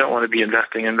 and you don't want to be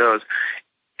investing in those.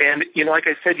 And, like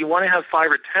I said, you want to have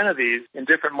 5 or 10 of these in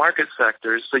different market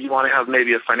sectors. So you want to have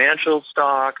maybe a financial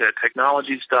stock, a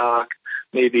technology stock,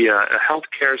 maybe a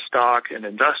healthcare stock, an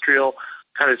industrial,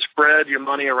 kind of spread your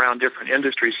money around different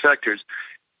industry sectors.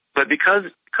 But because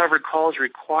covered calls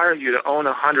require you to own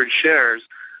 100 shares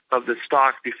of the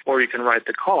stock before you can write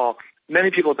the call,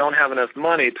 many people don't have enough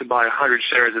money to buy 100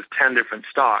 shares of 10 different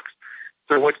stocks.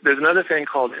 So there's another thing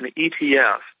called an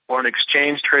ETF, or an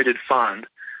exchange-traded fund,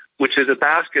 which is a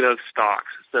basket of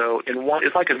stocks. So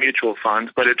it's like a mutual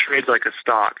fund, but it trades like a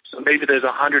stock. So maybe there's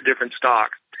 100 different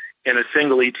stocks in a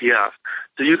single ETF.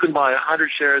 So you can buy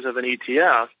 100 shares of an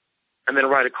ETF and then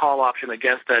write a call option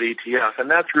against that ETF. And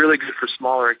that's really good for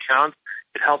smaller accounts.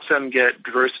 It helps them get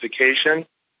diversification,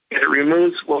 and it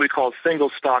removes what we call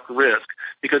single stock risk,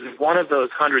 because if one of those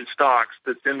 100 stocks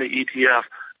that's in the ETF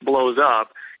blows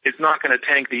up, it's not going to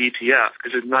tank the ETF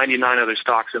because there's 99 other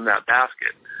stocks in that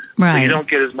basket. Right. So you don't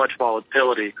get as much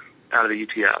volatility out of the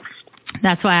ETFs.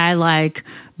 That's why I like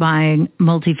buying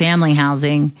multifamily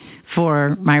housing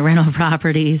for my rental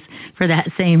properties for that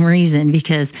same reason,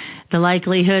 because the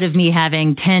likelihood of me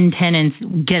having 10 tenants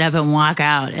get up and walk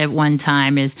out at one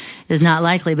time is not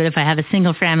likely. But if I have a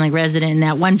single family resident and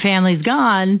that one family's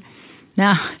gone,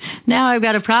 now I've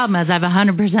got a problem, as I have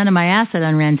 100% of my asset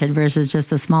unrented versus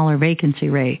just a smaller vacancy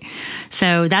rate.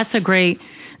 So that's a great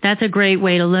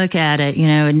way to look at it,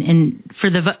 and for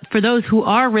those who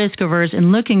are risk averse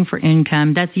and looking for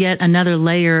income, that's yet another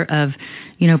layer of,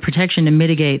 protection to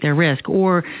mitigate their risk.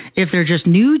 Or if they're just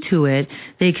new to it,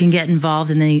 they can get involved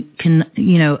and they can,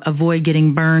 avoid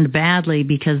getting burned badly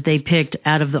because they picked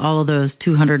out of all of those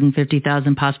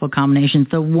 250,000 possible combinations,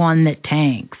 the one that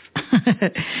tanks.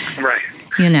 Right.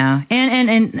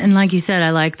 And like you said, I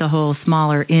like the whole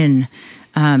smaller in.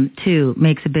 Too,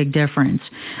 makes a big difference.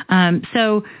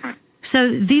 So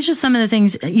these are some of the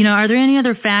things, are there any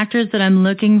other factors that I'm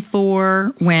looking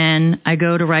for when I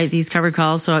go to write these covered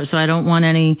calls? So I don't want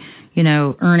any,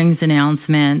 earnings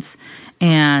announcements,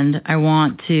 and I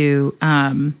want to,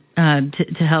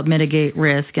 to help mitigate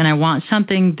risk, and I want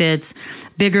something that's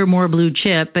bigger, more blue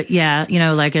chip. But yeah,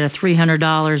 like at a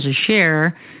 $300 a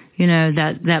share,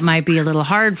 that might be a little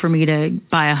hard for me to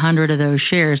buy 100 of those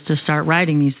shares to start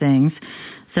writing these things.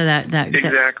 So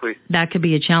exactly that could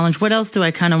be a challenge. What else do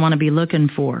I kind of want to be looking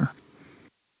for?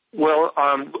 Well,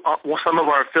 some of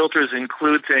our filters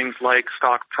include things like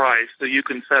stock price. So you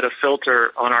can set a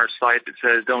filter on our site that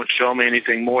says, don't show me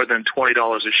anything more than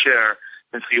 $20 a share,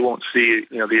 and so you won't see,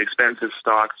 the expensive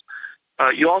stocks.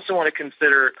 You also want to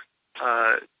consider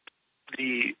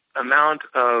the amount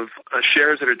of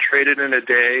shares that are traded in a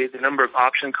day, the number of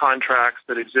option contracts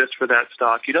that exist for that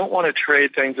stock. You don't want to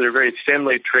trade things that are very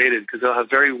thinly traded because they'll have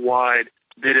very wide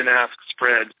bid and ask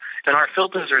spreads. And our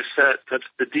filters are set that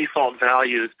the default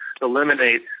values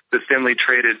eliminate the thinly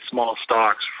traded small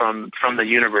stocks from the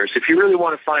universe. If you really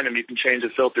want to find them, you can change the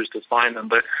filters to find them.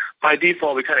 But by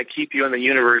default, we kind of keep you in the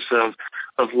universe of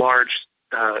large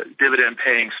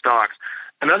dividend-paying stocks.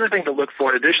 Another thing to look for,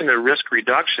 in addition to risk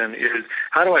reduction, is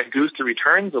how do I goose the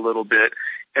returns a little bit?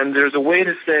 And there's a way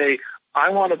to say, I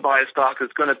want to buy a stock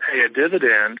that's going to pay a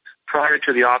dividend prior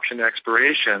to the option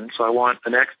expiration. So I want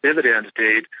an ex-dividend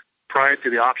date prior to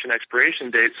the option expiration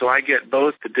date, so I get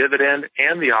both the dividend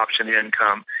and the option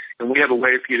income. And we have a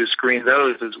way for you to screen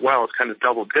those as well. It's kind of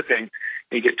double dipping.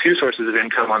 You get two sources of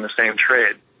income on the same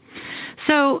trade.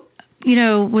 So,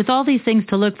 with all these things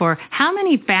to look for, how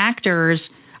many factors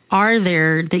are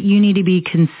there that you need to be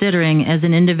considering as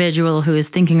an individual who is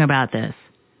thinking about this?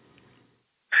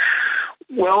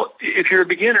 Well, if you're a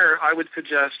beginner, I would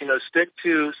suggest, stick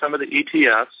to some of the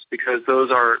ETFs because those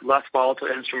are less volatile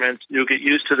instruments. You'll get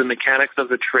used to the mechanics of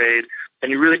the trade,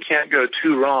 and you really can't go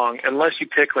too wrong unless you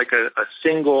pick like a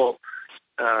single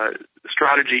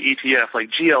strategy ETF. Like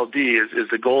GLD is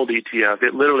the gold ETF.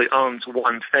 It literally owns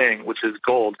one thing, which is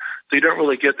gold. So you don't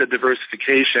really get the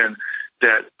diversification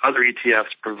that other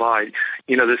ETFs provide.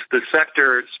 The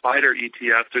sector SPDR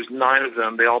ETF, there's 9 of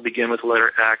them. They all begin with the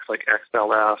letter X, like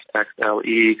XLF,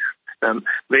 XLE.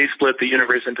 They split the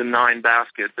universe into 9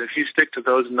 baskets. If you stick to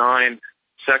those 9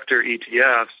 sector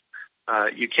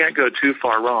ETFs, you can't go too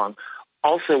far wrong.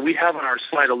 Also, we have on our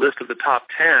site a list of the top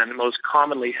 10 most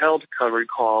commonly held covered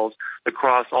calls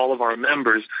across all of our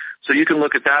members. So you can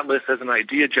look at that list as an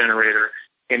idea generator.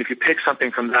 And if you pick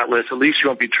something from that list, at least you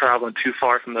won't be traveling too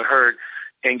far from the herd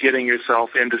and getting yourself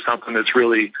into something that's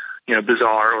really,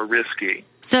 bizarre or risky.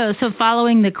 So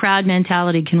following the crowd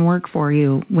mentality can work for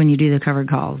you when you do the covered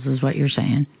calls, is what you're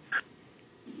saying?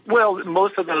 Well,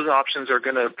 most of those options are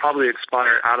going to probably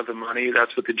expire out of the money.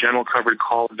 That's what the general covered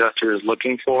call investor is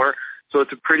looking for. So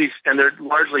it's and they're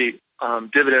largely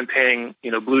dividend-paying,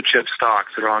 blue chip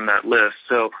stocks that are on that list.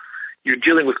 So you're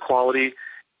dealing with quality,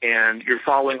 and you're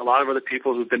following a lot of other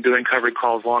people who've been doing covered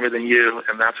calls longer than you,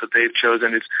 and that's what they've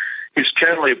chosen. It's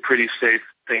generally a pretty safe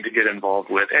thing to get involved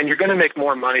with. And you're going to make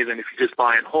more money than if you just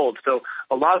buy and hold. So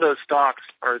a lot of those stocks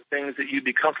are things that you'd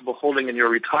be comfortable holding in your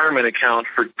retirement account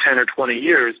for 10 or 20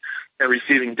 years and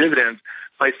receiving dividends.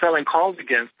 By selling calls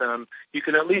against them, you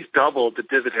can at least double the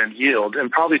dividend yield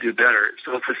and probably do better.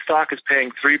 So if a stock is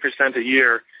paying 3% a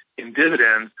year in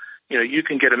dividends, you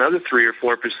can get another 3 or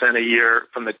 4% a year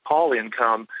from the call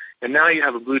income, and now you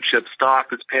have a blue chip stock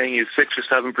that's paying you 6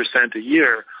 or 7% a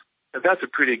year. That's a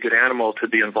pretty good animal to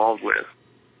be involved with.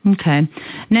 Okay.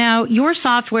 Now, your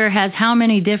software has how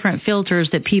many different filters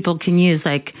that people can use,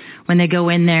 like when they go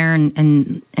in there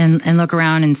and look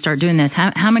around and start doing this?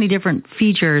 How many different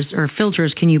features or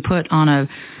filters can you put on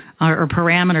or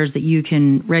parameters that you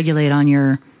can regulate on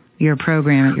your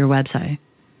program at your website?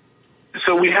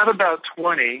 So we have about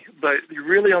 20, but you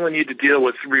really only need to deal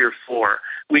with 3 or 4.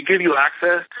 We give you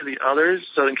access to the others,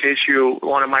 so in case you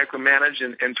want to micromanage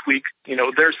and tweak,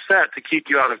 they're set to keep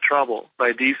you out of trouble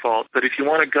by default. But if you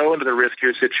want to go into the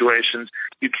riskier situations,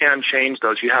 you can change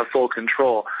those. You have full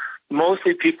control.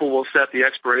 Mostly people will set the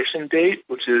expiration date,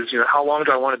 which is, how long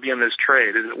do I want to be in this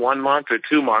trade? Is it 1 month or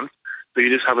 2 months? So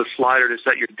you just have a slider to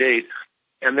set your date.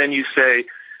 And then you say,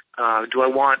 do I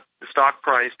want the stock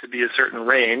price to be a certain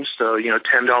range, so, $10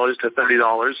 to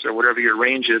 $30 or whatever your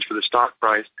range is for the stock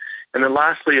price. And then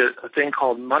lastly, a thing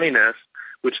called moneyness,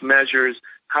 which measures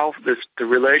how the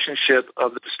relationship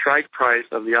of the strike price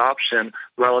of the option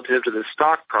relative to the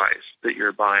stock price that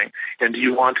you're buying. And do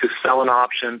you want to sell an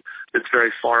option that's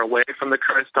very far away from the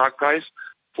current stock price,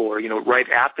 or, right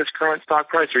at this current stock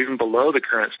price, or even below the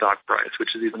current stock price,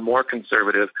 which is even more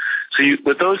conservative. So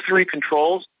with those 3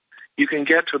 controls, you can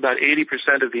get to about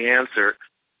 80% of the answer.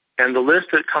 And the list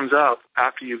that comes up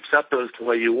after you've set those the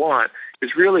way you want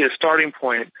is really a starting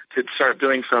point to start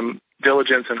doing some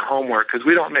diligence and homework, because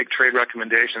we don't make trade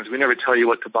recommendations. We never tell you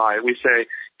what to buy. We say,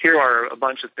 here are a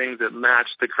bunch of things that match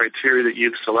the criteria that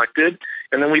you've selected,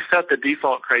 and then we set the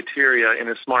default criteria in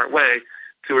a smart way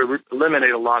to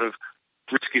eliminate a lot of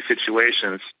risky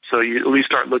situations. So you at least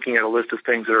start looking at a list of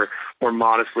things that are more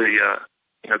modestly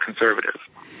conservative.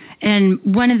 And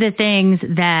one of the things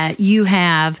that you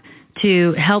have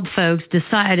to help folks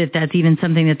decide if that's even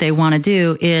something that they want to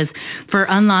do is for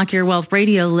Unlock Your Wealth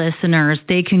Radio listeners,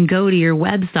 they can go to your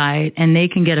website and they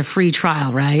can get a free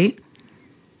trial, right?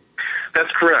 That's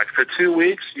correct. For 2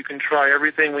 weeks, you can try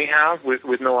everything we have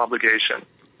with no obligation.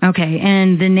 Okay.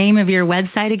 And the name of your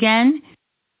website again?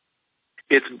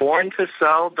 It's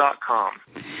borntosell.com.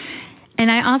 And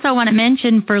I also want to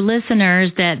mention for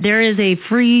listeners that there is a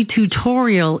free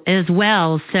tutorial as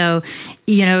well. So,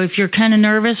 if you're kind of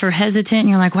nervous or hesitant and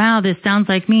you're like, wow, this sounds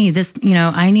like me. This,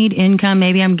 I need income.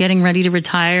 Maybe I'm getting ready to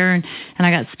retire and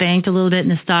I got spanked a little bit in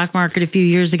the stock market a few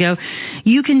years ago.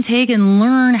 You can take and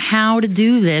learn how to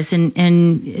do this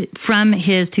and from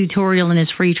his tutorial and his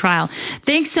free trial.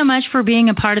 Thanks so much for being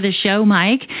a part of the show,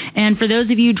 Mike. And for those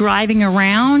of you driving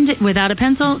around without a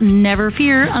pencil, never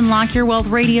fear.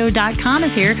 UnlockYourWealthRadio.com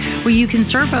is here, where you can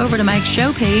surf over to Mike's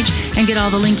show page and get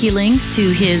all the linky links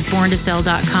to his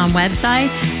borntosell.com website,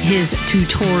 his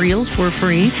tutorials for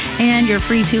free, and your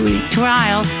free 2-week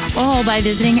trial, all by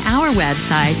visiting our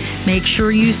website. Make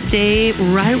sure you stay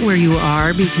right where you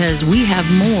are, because we have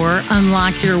more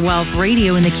Unlock Your Wealth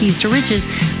Radio and the Keys to Riches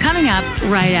coming up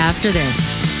right after this.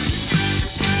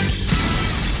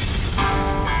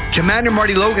 Commander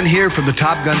Marty Logan here from the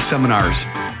Top Gun Seminars.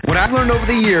 What I've learned over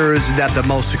the years is that the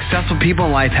most successful people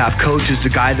in life have coaches to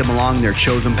guide them along their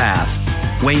chosen path.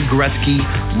 Wayne Gretzky,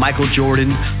 Michael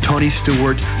Jordan, Tony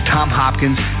Stewart, Tom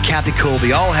Hopkins, Kathy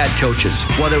Colby all had coaches.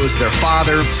 Whether it was their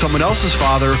father, someone else's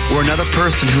father, or another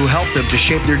person who helped them to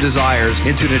shape their desires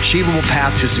into an achievable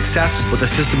path to success with a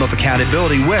system of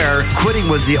accountability where quitting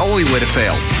was the only way to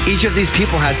fail. Each of these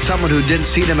people had someone who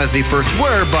didn't see them as they first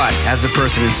were, but as the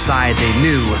person inside they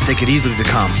knew they could easily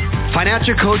become.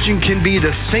 Financial coaching can be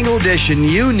the single addition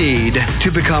you need to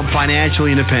become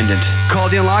financially independent. Call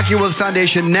the Unlock Your Wealth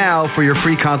Foundation now for your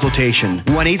free consultation.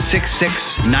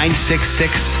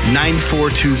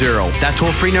 1-866-966-9420. That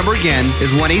toll-free number again is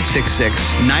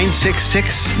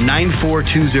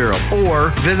 1-866-966-9420.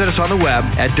 Or visit us on the web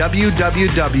at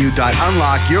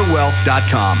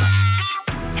www.unlockyourwealth.com.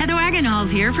 Heather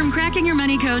Wagenhals here from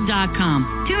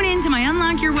CrackingYourMoneyCode.com. Tune in to my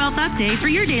Unlock Your Wealth update for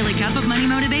your daily cup of money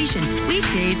motivation.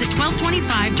 Weekdays at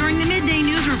 12:25 during the midday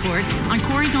news report on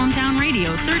Corey's Hometown Radio,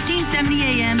 1370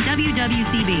 AM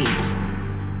WWCB.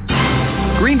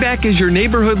 Greenback is your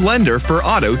neighborhood lender for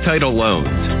auto title loans.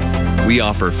 We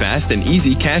offer fast and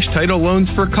easy cash title loans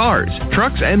for cars,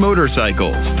 trucks, and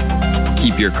motorcycles.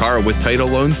 Keep your car with title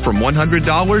loans from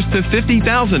 $100 to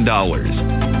 $50,000.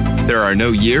 There are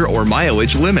no year or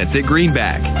mileage limits at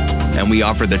Greenback, and we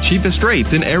offer the cheapest rates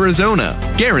in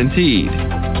Arizona, guaranteed.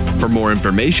 For more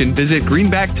information, visit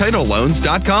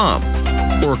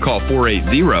greenbacktitleloans.com or call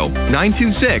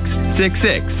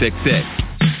 480-926-6666.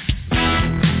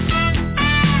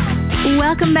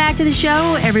 Welcome back to the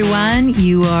show, everyone.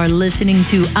 You are listening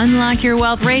to Unlock Your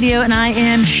Wealth Radio, and I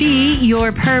am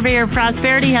your purveyor of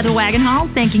prosperity, Heather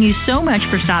Wagenhals. Thanking you so much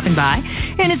for stopping by.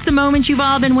 And it's the moment you've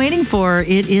all been waiting for.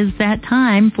 It is that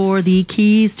time for the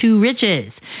Keys to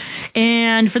Riches.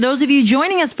 And for those of you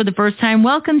joining us for the first time,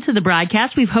 welcome to the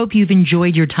broadcast. We hope you've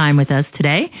enjoyed your time with us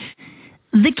today.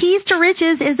 The Keys to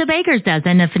Riches is a baker's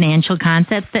dozen of financial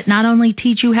concepts that not only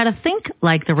teach you how to think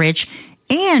like the rich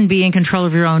and be in control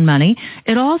of your own money,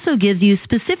 it also gives you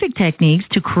specific techniques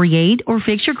to create or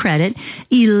fix your credit,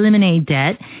 eliminate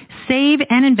debt, save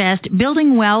and invest,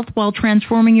 building wealth while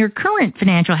transforming your current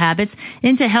financial habits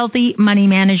into healthy money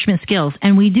management skills.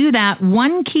 And we do that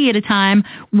one key at a time,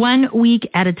 1 week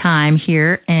at a time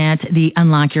here at the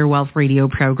Unlock Your Wealth Radio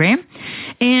program.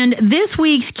 And this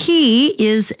week's key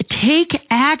is take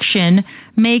action,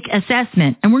 make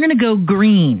assessment. And we're going to go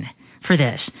green for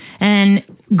this. And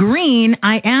green,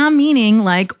 I am meaning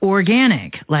like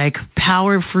organic, like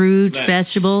power fruits,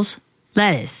 vegetables,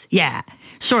 lettuce. Yeah,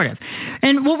 sort of.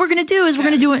 And what we're going to do is we're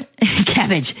going to do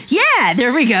cabbage. Yeah,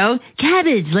 there we go.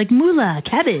 Cabbage, like moolah,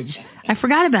 cabbage. I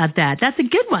forgot about that. That's a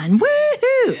good one.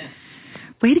 Woohoo!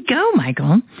 Way to go,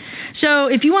 Michael. So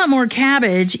if you want more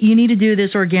cabbage, you need to do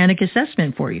this organic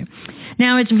assessment for you.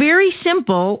 Now, it's very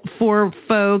simple for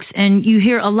folks, and you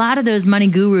hear a lot of those money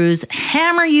gurus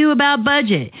hammer you about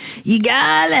budget. You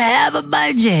gotta have a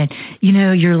budget.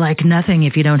 You're like nothing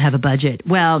if you don't have a budget.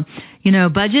 Well,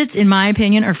 budgets, in my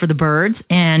opinion, are for the birds,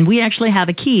 and we actually have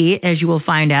a key, as you will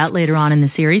find out later on in the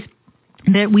series.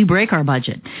 that we break our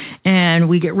budget and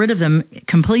we get rid of them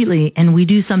completely and we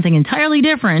do something entirely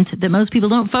different that most people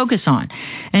don't focus on.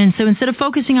 And so instead of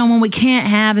focusing on what we can't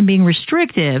have and being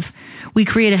restrictive, we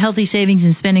create a healthy savings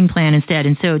and spending plan instead.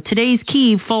 And so today's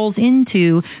key falls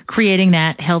into creating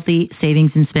that healthy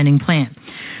savings and spending plan.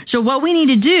 So what we need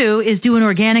to do is do an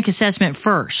organic assessment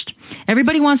first.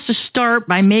 Everybody wants to start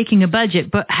by making a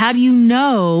budget, but how do you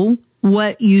know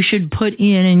what you should put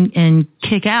in and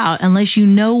kick out unless you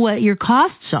know what your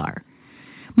costs are?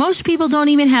 Most people don't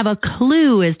even have a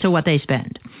clue as to what they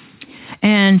spend.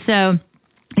 And so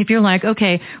if you're like,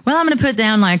 okay, well, I'm going to put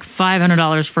down like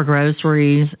 $500 for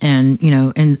groceries and,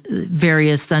 and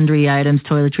various sundry items,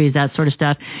 toiletries, that sort of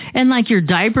stuff. And like your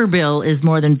diaper bill is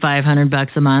more than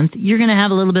 $500 a month, you're going to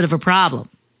have a little bit of a problem.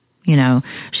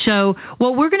 So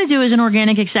what we're going to do is an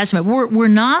organic assessment. We're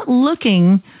not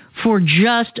looking for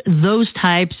just those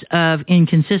types of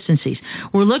inconsistencies.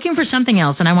 We're looking for something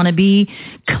else, and I want to be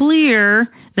clear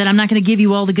that I'm not going to give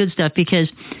you all the good stuff because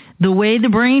the way the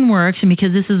brain works and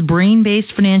because this is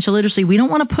brain-based financial literacy, we don't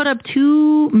want to put up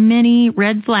too many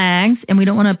red flags and we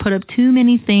don't want to put up too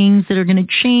many things that are going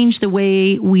to change the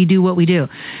way we do what we do.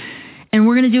 And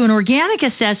we're going to do an organic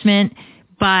assessment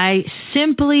by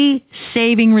simply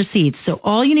saving receipts. So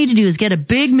all you need to do is get a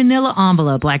big manila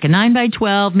envelope, like a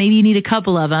 9x12. Maybe you need a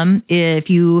couple of them if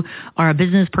you are a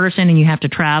business person and you have to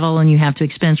travel and you have to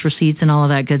expense receipts and all of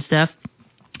that good stuff.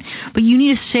 But you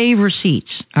need to save receipts,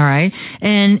 all right?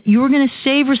 And you're going to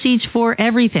save receipts for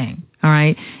everything, all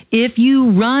right? If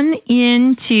you run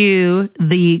into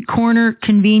the corner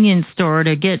convenience store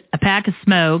to get a pack of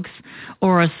smokes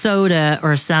or a soda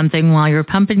or something while you're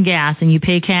pumping gas and you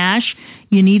pay cash,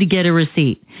 you need to get a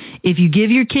receipt. If you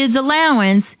give your kids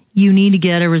allowance, you need to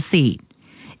get a receipt.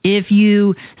 If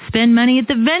you spend money at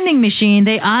the vending machine,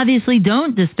 they obviously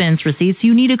don't dispense receipts.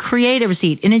 You need to create a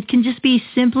receipt. And it can just be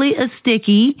simply a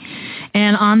sticky.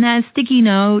 And on that sticky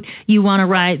note, you want to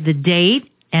write the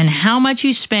date and how much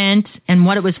you spent and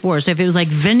what it was for. So if it was like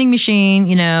vending machine,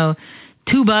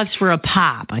 $2 for a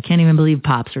pop. I can't even believe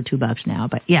pops are $2 now.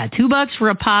 But yeah, $2 for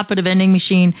a pop at a vending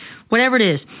machine, whatever it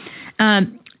is.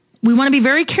 We want to be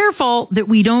very careful that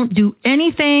we don't do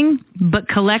anything but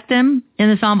collect them in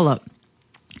this envelope.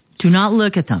 Do not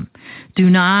look at them. Do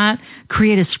not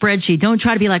create a spreadsheet. Don't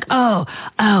try to be like, oh,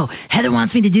 Heather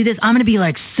wants me to do this. I'm going to be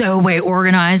like so way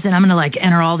organized and I'm going to like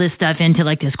enter all this stuff into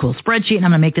like this cool spreadsheet and I'm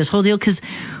going to make this whole deal because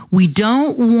we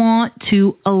don't want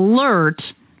to alert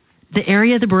the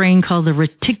area of the brain called the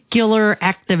reticular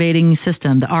activating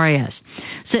system, the RAS.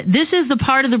 So this is the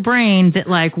part of the brain that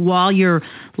like while you're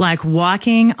like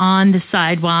walking on the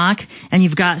sidewalk and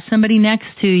you've got somebody next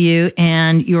to you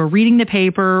and you're reading the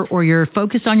paper or you're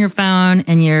focused on your phone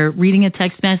and you're reading a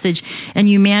text message and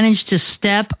you manage to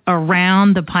step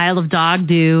around the pile of dog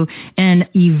doo and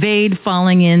evade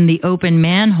falling in the open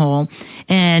manhole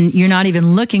and you're not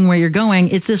even looking where you're going,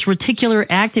 it's this reticular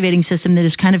activating system that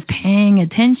is kind of paying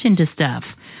attention to stuff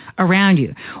around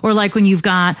you. Or like when you've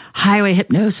got highway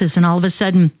hypnosis and all of a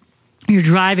sudden you're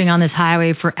driving on this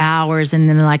highway for hours and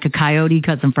then like a coyote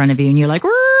cuts in front of you and you're like,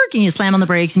 and you slam on the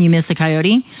brakes and you miss the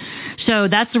coyote. So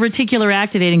that's the reticular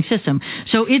activating system.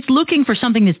 So it's looking for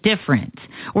something that's different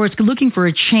or it's looking for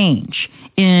a change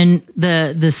in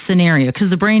the scenario because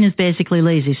the brain is basically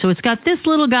lazy. So it's got this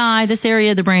little guy, this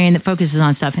area of the brain that focuses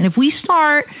on stuff. And if we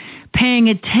start paying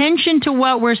attention to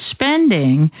what we're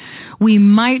spending, we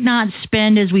might not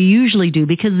spend as we usually do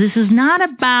because this is not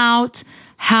about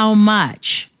how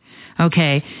much,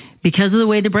 okay? Because of the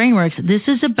way the brain works, this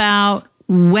is about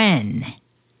when.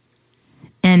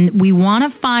 And we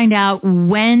want to find out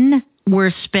when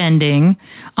we're spending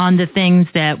on the things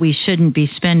that we shouldn't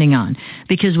be spending on.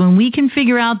 Because when we can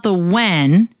figure out the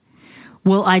when,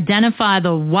 we'll identify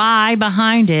the why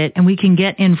behind it, and we can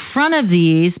get in front of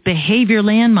these behavior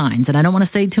landmines. And I don't want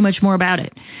to say too much more about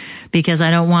it because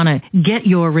I don't want to get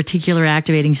your reticular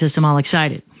activating system all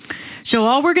excited. So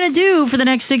all we're going to do for the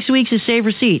next 6 weeks is save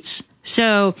receipts.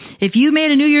 So if you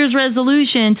made a New Year's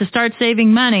resolution to start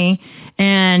saving money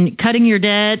and cutting your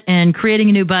debt and creating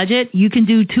a new budget, you can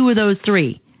do 2 of those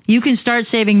 3. You can start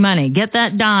saving money. Get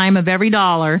that dime of every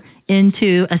dollar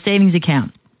into a savings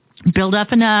account. Build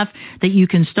up enough that you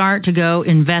can start to go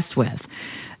invest with.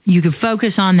 You can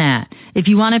focus on that. If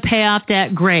you want to pay off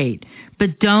debt, great.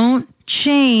 But don't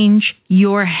change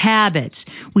your habits.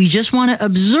 We just want to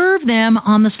observe them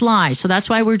on the sly. So that's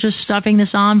why we're just stuffing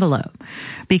this envelope,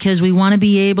 because we want to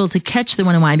be able to catch the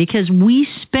when and why, because we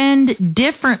spend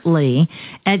differently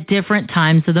at different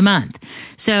times of the month.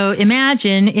 So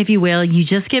imagine, if you will, you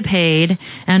just get paid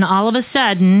and all of a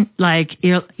sudden, like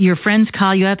your friends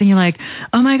call you up and you're like,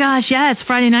 oh my gosh, yeah, it's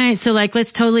Friday night. So like, let's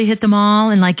totally hit the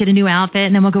mall and like get a new outfit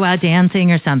and then we'll go out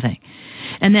dancing or something.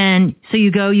 And then, so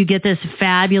you go, you get this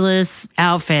fabulous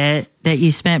outfit that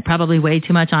you spent probably way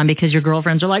too much on because your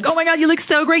girlfriends are like, oh my God, you look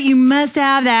so great. You must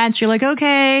have that. And you're like,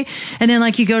 okay. And then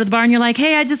like you go to the bar and you're like,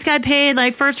 hey, I just got paid,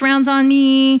 like first round's on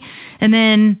me. And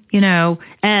then,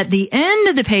 at the end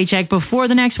of the paycheck before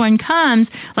the next one comes,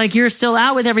 like you're still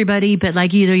out with everybody, but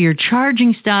like either you're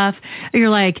charging stuff or you're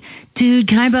like, dude,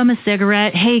 can I bum a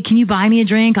cigarette? Hey, can you buy me a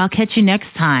drink? I'll catch you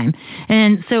next time.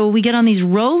 And so we get on these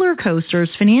roller coasters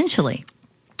financially.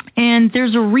 And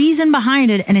there's a reason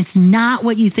behind it, and it's not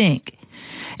what you think.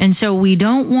 And so we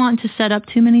don't want to set up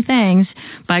too many things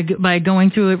by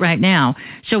going through it right now.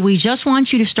 So we just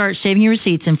want you to start saving your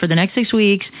receipts. And for the next 6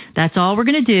 weeks, that's all we're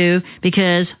going to do,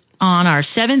 because on our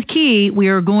 7th key, we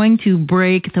are going to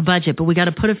break the budget, but we got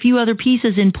to put a few other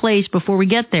pieces in place before we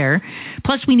get there.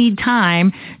 Plus, we need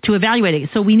time to evaluate it.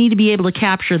 So we need to be able to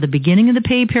capture the beginning of the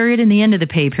pay period and the end of the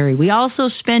pay period. We also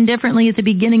spend differently at the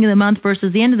beginning of the month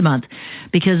versus the end of the month,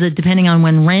 because depending on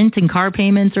when rent and car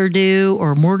payments are due,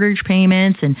 or mortgage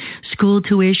payments and school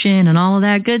tuition and all of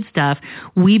that good stuff,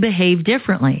 we behave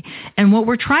differently. And what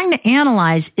we're trying to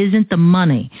analyze isn't the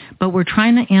money, but we're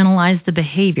trying to analyze the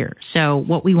behavior. So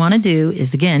what we want to do is,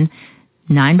 again,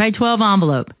 9x12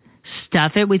 envelope.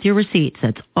 Stuff it with your receipts.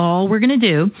 That's all we're going to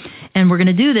do. And we're going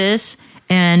to do this,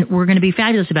 and we're going to be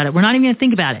fabulous about it. We're not even going to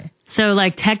think about it. So,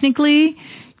 like, technically,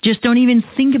 just don't even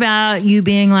think about you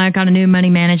being, like, on a new money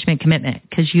management commitment,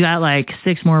 because you got, like,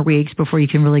 6 more weeks before you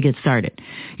can really get started.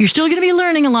 You're still going to be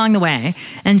learning along the way.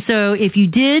 And so if you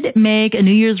did make a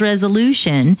New Year's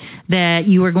resolution that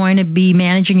you are going to be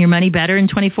managing your money better in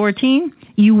 2014,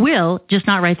 you will, just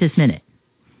not right this minute.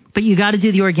 But you got to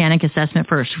do the organic assessment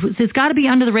first. It's got to be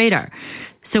under the radar,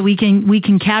 so we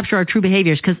can capture our true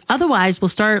behaviors, because otherwise we'll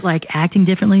start like acting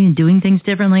differently and doing things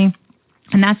differently.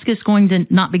 And that's just going to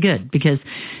not be good, because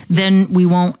then we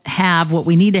won't have what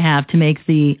we need to have to make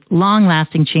the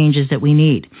long-lasting changes that we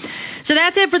need. So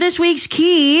that's it for this week's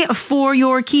key. For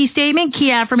your key statement,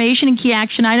 key affirmation, and key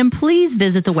action item, please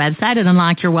visit the website at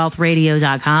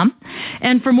unlockyourwealthradio.com.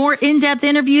 And for more in-depth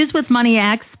interviews with money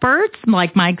experts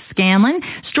like Mike Scanlin,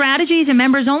 strategies and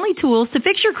members-only tools to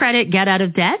fix your credit, get out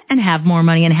of debt, and have more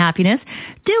money and happiness,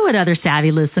 do what other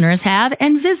savvy listeners have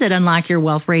and visit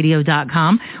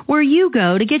unlockyourwealthradio.com, where you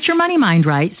go to get your money mind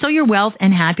right so your wealth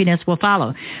and happiness will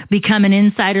follow. Become an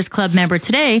Insiders Club member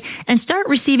today and start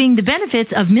receiving the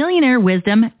benefits of millionaire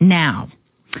wisdom now.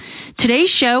 Today's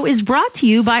show is brought to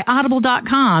you by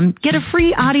Audible.com. Get a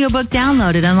free audiobook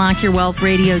download at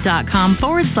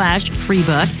unlockyourwealthradio.com/free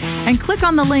book and click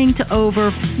on the link to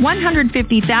over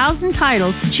 150,000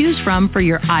 titles to choose from for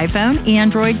your iPhone,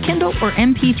 Android, Kindle, or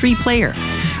MP3 player.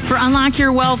 For Unlock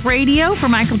Your Wealth Radio, for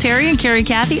Michael Terry and Carrie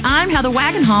Cathy, I'm Heather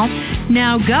Wagenhals.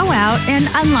 Now go out and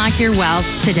unlock your wealth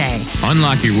today.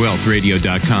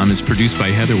 UnlockYourWealthRadio.com is produced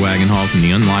by Heather Wagenhals and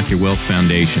the Unlock Your Wealth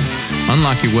Foundation.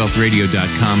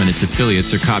 UnlockYourWealthRadio.com and its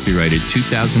affiliates are copyrighted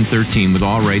 2013 with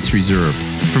all rights reserved.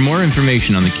 For more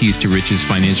information on the Keys to Riches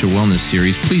Financial Wellness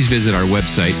Series, please visit our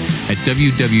website at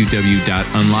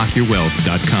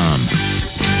www.unlockyourwealth.com.